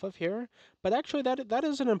things off of here. But actually, that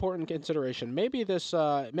is an important consideration. Maybe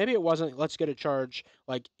maybe it wasn't. Let's get a charge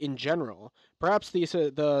like in general. Perhaps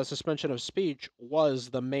the suspension of speech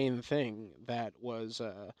was the main thing that was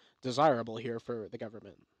desirable here for the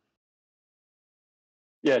government.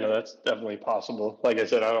 Yeah, no, that's definitely possible. Like I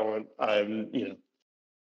said,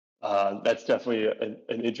 that's definitely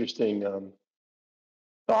an interesting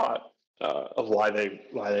thought of why they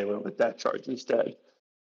went with that charge instead.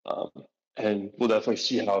 And we'll definitely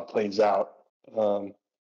see how it plays out. I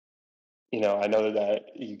know that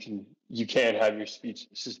you can have your speech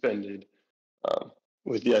suspended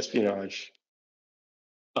with the espionage.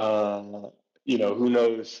 Who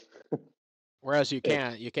knows? Whereas you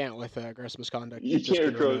can't with gross misconduct. You Just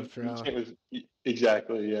can't be grow. removed. You can't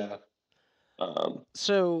exactly. Yeah.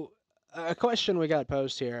 So a question we got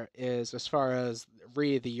posed here is, as far as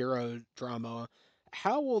the Euro drama,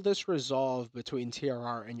 how will this resolve between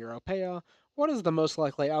TRR and Europea? What is the most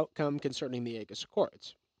likely outcome concerning the Aegis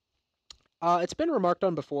Accords? It's been remarked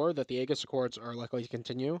on before that the Aegis Accords are likely to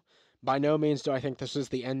continue. By no means do I think this is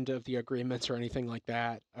the end of the agreements or anything like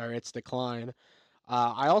that, or its decline.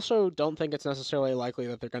 I also don't think it's necessarily likely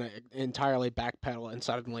that they're going to entirely backpedal and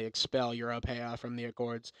suddenly expel Europea from the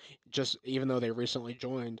Accords, just even though they recently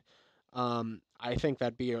joined. I think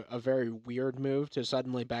that'd be a very weird move to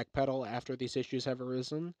suddenly backpedal after these issues have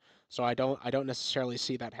arisen. So I don't necessarily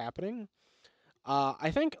see that happening.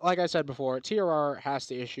 I think, like I said before, TRR has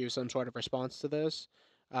to issue some sort of response to this.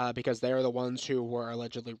 Because they are the ones who were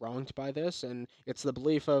allegedly wronged by this, and it's the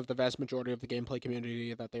belief of the vast majority of the gameplay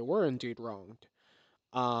community that they were indeed wronged.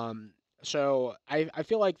 Um, so I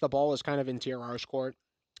feel like the ball is kind of in TRR's court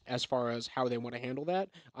as far as how they want to handle that.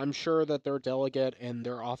 I'm sure that their delegate and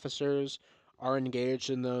their officers are engaged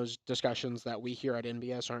in those discussions that we here at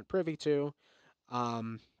NBS aren't privy to.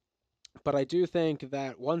 Um, but I do think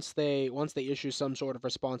that once they issue some sort of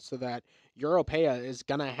response to that, Europea is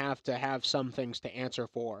gonna have to have some things to answer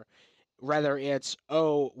for, whether it's,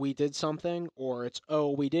 oh, we did something, or it's,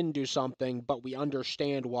 oh, we didn't do something, but we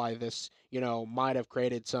understand why this might have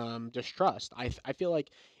created some distrust. I feel like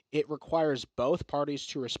it requires both parties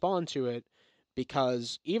to respond to it,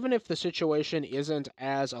 because even if the situation isn't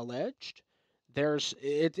as alleged,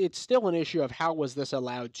 it's still an issue of how was this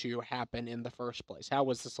allowed to happen in the first place? How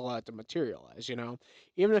was this allowed to materialize?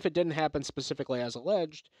 Even if it didn't happen specifically as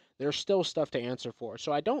alleged, there's still stuff to answer for.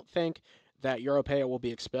 So I don't think that Europea will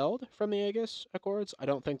be expelled from the Aegis Accords. I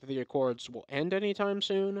don't think that the Accords will end anytime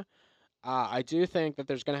soon. I do think that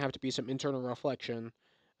there's going to have to be some internal reflection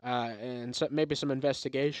and maybe some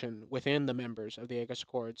investigation within the members of the Aegis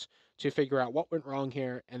Accords to figure out what went wrong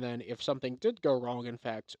here, and then if something did go wrong, in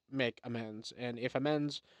fact, make amends. And if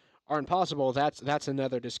amends aren't possible, that's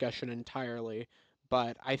another discussion entirely.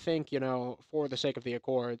 But I think for the sake of the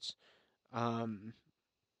Accords, um,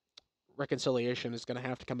 reconciliation is going to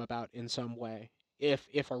have to come about in some way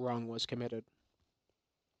if a wrong was committed.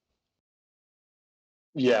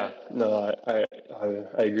 Yeah, no, I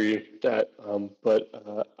agree with that. But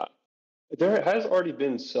there has already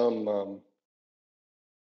been some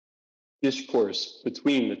discourse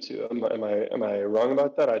between the two. Am I wrong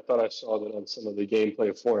about that? I thought I saw that on some of the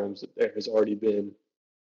gameplay forums that there has already been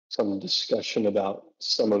some discussion about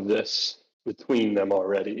some of this between them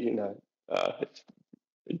already. Am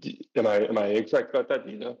I incorrect about that?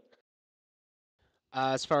 Do you know?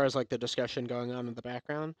 As far as like the discussion going on in the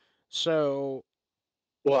background, so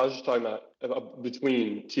Well, I was just talking about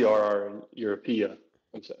between TRR and Europea.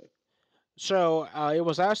 I'm saying. So it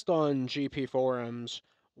was asked on GP forums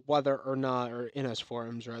whether or not, or NS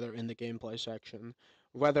forums rather, in the gameplay section,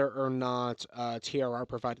 whether or not TRR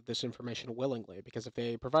provided this information willingly. Because if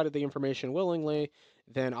they provided the information willingly,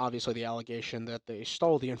 then obviously the allegation that they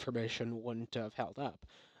stole the information wouldn't have held up.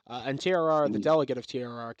 And TRR, the delegate of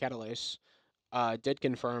TRR, Catalase, did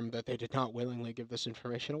confirm that they did not willingly give this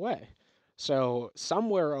information away. So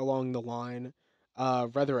somewhere along the line,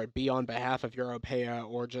 whether it be on behalf of Europea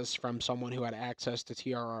or just from someone who had access to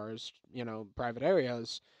TRR's, private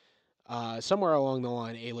areas, somewhere along the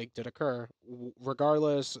line, a leak did occur.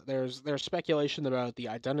 Regardless, there's speculation about the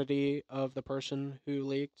identity of the person who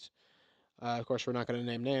leaked. Of course, we're not going to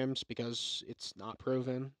name names because it's not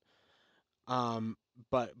proven.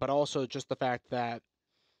 But also just the fact that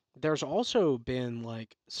there's also been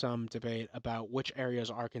like some debate about which areas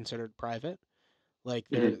are considered private. Like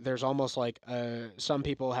Mhm. there's almost like some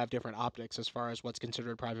people have different optics as far as what's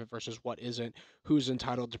considered private versus what isn't, who's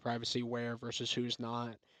entitled to privacy where versus who's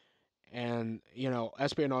not. And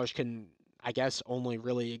espionage can, I guess, only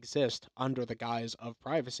really exist under the guise of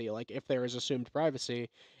privacy. Like if there is assumed privacy,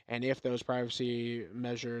 and if those privacy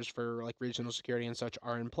measures for like regional security and such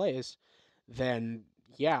are in place, then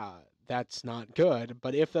yeah, that's not good.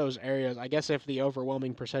 But if those areas, I guess, if the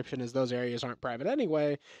overwhelming perception is those areas aren't private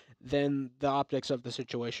anyway, then the optics of the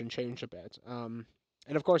situation change a bit.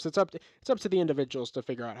 And of course, it's up to the individuals to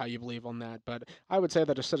figure out how you believe on that. But I would say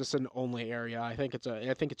that a citizen only area. I think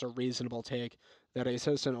it's a reasonable take that a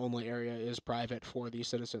citizen only area is private for the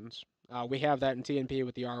citizens. We have that in TNP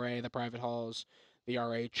with the RA, the private halls, the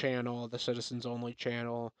RA channel, the citizens only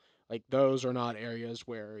channel. Like those are not areas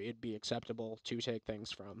where it'd be acceptable to take things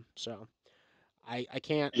from. So I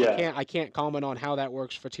can't I Yeah, can't I can't comment on how that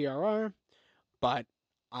works for TRR, but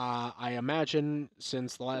I imagine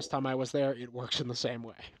since the last time I was there, it works in the same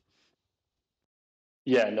way.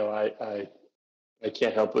 yeah. No, I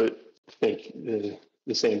can't help but think the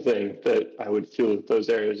same thing, that I would feel that those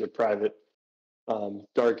areas are private.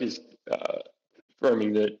 Dark is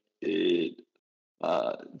confirming that they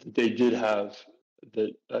did have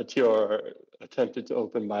that TR attempted to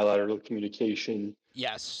open bilateral communication,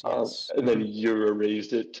 Yes, yes. and then Euro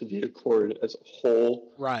raised it to the Accord as a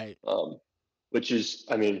whole, Right. which is,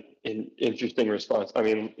 I mean, an interesting response. I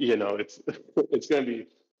mean, it's it's going to be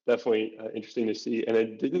definitely interesting to see. And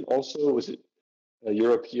it didn't also, was it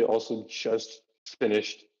Europe also just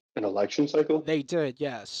finished an election cycle? They did,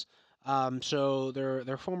 yes. So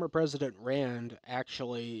their former president Rand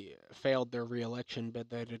actually failed their reelection bid.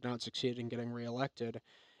 They did not succeed in getting reelected.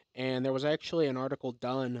 And there was actually an article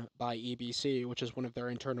done by EBC, which is one of their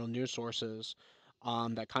internal news sources,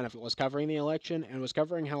 that kind of was covering the election and was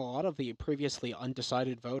covering how a lot of the previously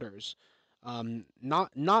undecided voters,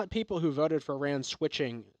 not people who voted for Rand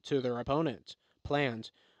switching to their opponent, planned,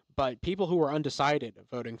 but people who were undecided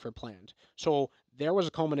voting for planned. So there was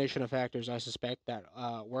a culmination of factors, I suspect, that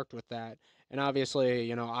worked with that. And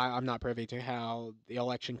obviously, I'm not privy to how the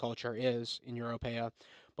election culture is in Europea.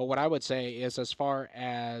 But what I would say is, as far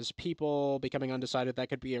as people becoming undecided, that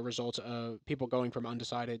could be a result of people going from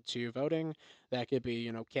undecided to voting. That could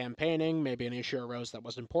be, campaigning. Maybe an issue arose that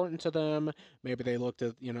was important to them. Maybe they looked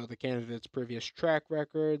at, the candidate's previous track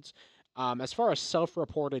records. As far as self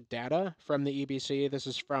reported data from the EBC, this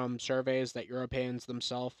is from surveys that Europeans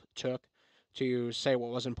themselves took to say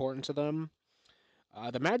what was important to them.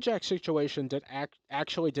 The Mad Jack situation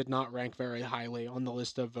actually did not rank very highly on the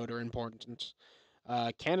list of voter importance.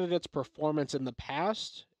 Candidates' performance in the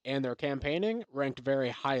past and their campaigning ranked very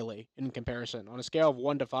highly in comparison. On a scale of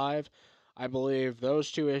 1 to 5, I believe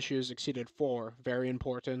those two issues exceeded 4, very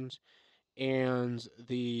important, and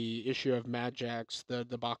the issue of Mad Jack's, the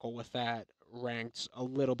debacle with that, ranked a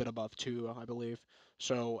little bit above 2, I believe.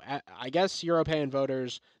 So I guess European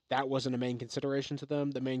voters, that wasn't a main consideration to them.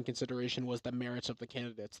 The main consideration was the merits of the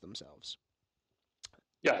candidates themselves.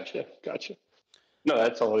 Gotcha. No,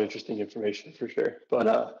 that's all interesting information for sure. But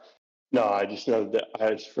no, I just know that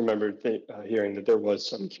I just remembered hearing that there was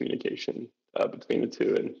some communication between the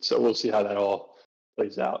two, and so we'll see how that all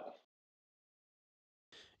plays out.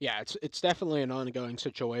 Yeah, it's definitely an ongoing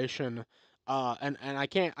situation, and I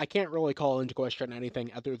can't really call into question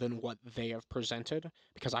anything other than what they have presented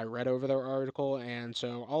because I read over their article, and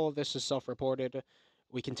so all of this is self-reported.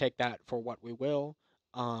 We can take that for what we will.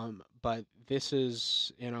 But this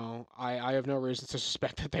is, I have no reason to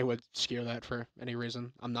suspect that they would skew that for any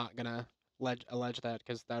reason. I'm not gonna allege that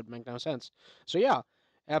because that would make no sense. So yeah,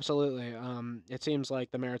 absolutely. It seems like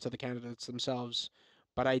the merits of the candidates themselves,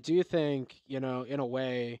 but I do think, in a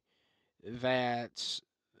way that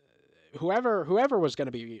whoever was going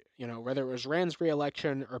to be, whether it was Rand's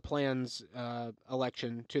re-election or Plan's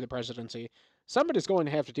election to the presidency, somebody's going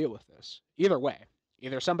to have to deal with this. Either way,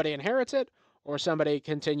 either somebody inherits it or somebody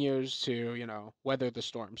continues to, weather the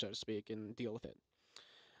storm, so to speak, and deal with it.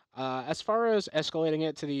 As far as escalating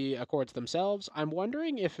it to the Accords themselves, I'm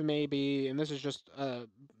wondering if maybe, and this is just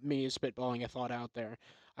me spitballing a thought out there,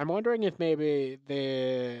 I'm wondering if maybe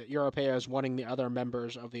the Europea is wanting the other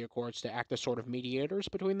members of the Accords to act as sort of mediators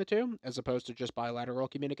between the two, as opposed to just bilateral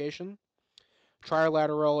communication.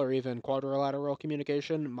 Trilateral or even quadrilateral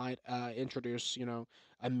communication might introduce,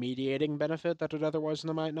 a mediating benefit that it otherwise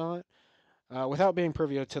might not. Without being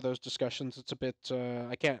privy to those discussions, it's a bit.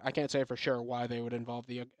 I can't say for sure why they would involve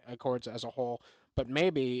the Accords as a whole, but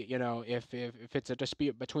maybe if it's a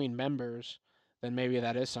dispute between members, then maybe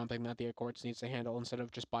that is something that the Accords needs to handle instead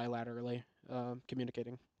of just bilaterally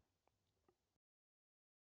communicating.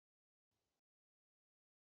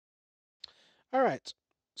 All right,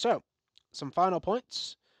 so some final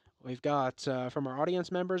points we've got from our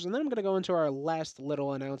audience members, and then I'm going to go into our last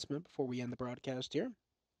little announcement before we end the broadcast here.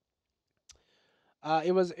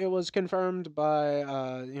 It was confirmed by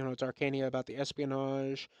Darkania about the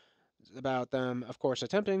espionage, about them, of course,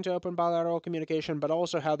 attempting to open bilateral communication, but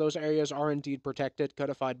also how those areas are indeed protected,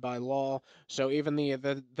 codified by law. So even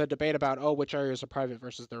the debate about which areas are private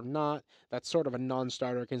versus they're not, that's sort of a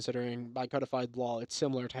non-starter considering by codified law it's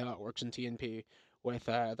similar to how it works in TNP. With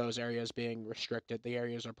those areas being restricted, the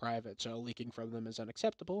areas are private, so leaking from them is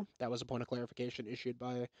unacceptable. That was a point of clarification issued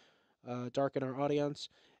by Dark in our audience.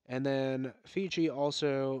 And then Fiji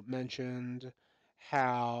also mentioned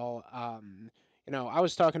how, I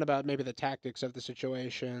was talking about maybe the tactics of the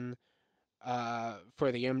situation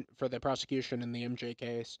for the prosecution in the MJ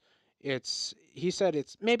case. He said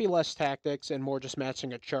it's maybe less tactics and more just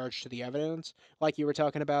matching a charge to the evidence, like you were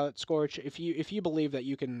talking about, Scorch. If you believe that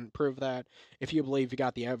you can prove that, if you believe you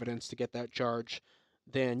got the evidence to get that charge,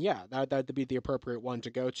 then yeah, that'd be the appropriate one to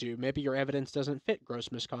go to. Maybe your evidence doesn't fit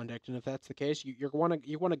gross misconduct, and if that's the case, you want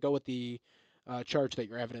to go with the charge that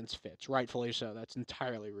your evidence fits. Rightfully so. That's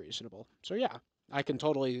entirely reasonable. So yeah, I can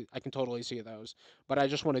totally see those. But I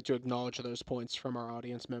just wanted to acknowledge those points from our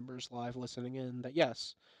audience members live listening in that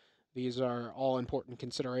yes, these are all important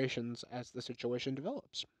considerations as the situation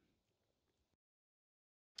develops.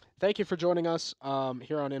 Thank you for joining us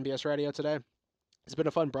here on NBS Radio today. It's been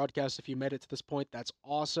a fun broadcast. If you made it to this point, that's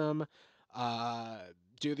awesome. Uh,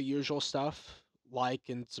 do the usual stuff, like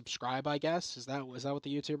and subscribe. I guess is that what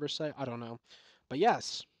the YouTubers say? I don't know, but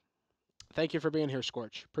yes, thank you for being here,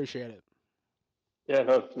 Scorch. Appreciate it. Yeah,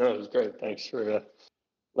 no, it was great. Thanks for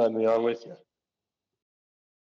letting me on with you.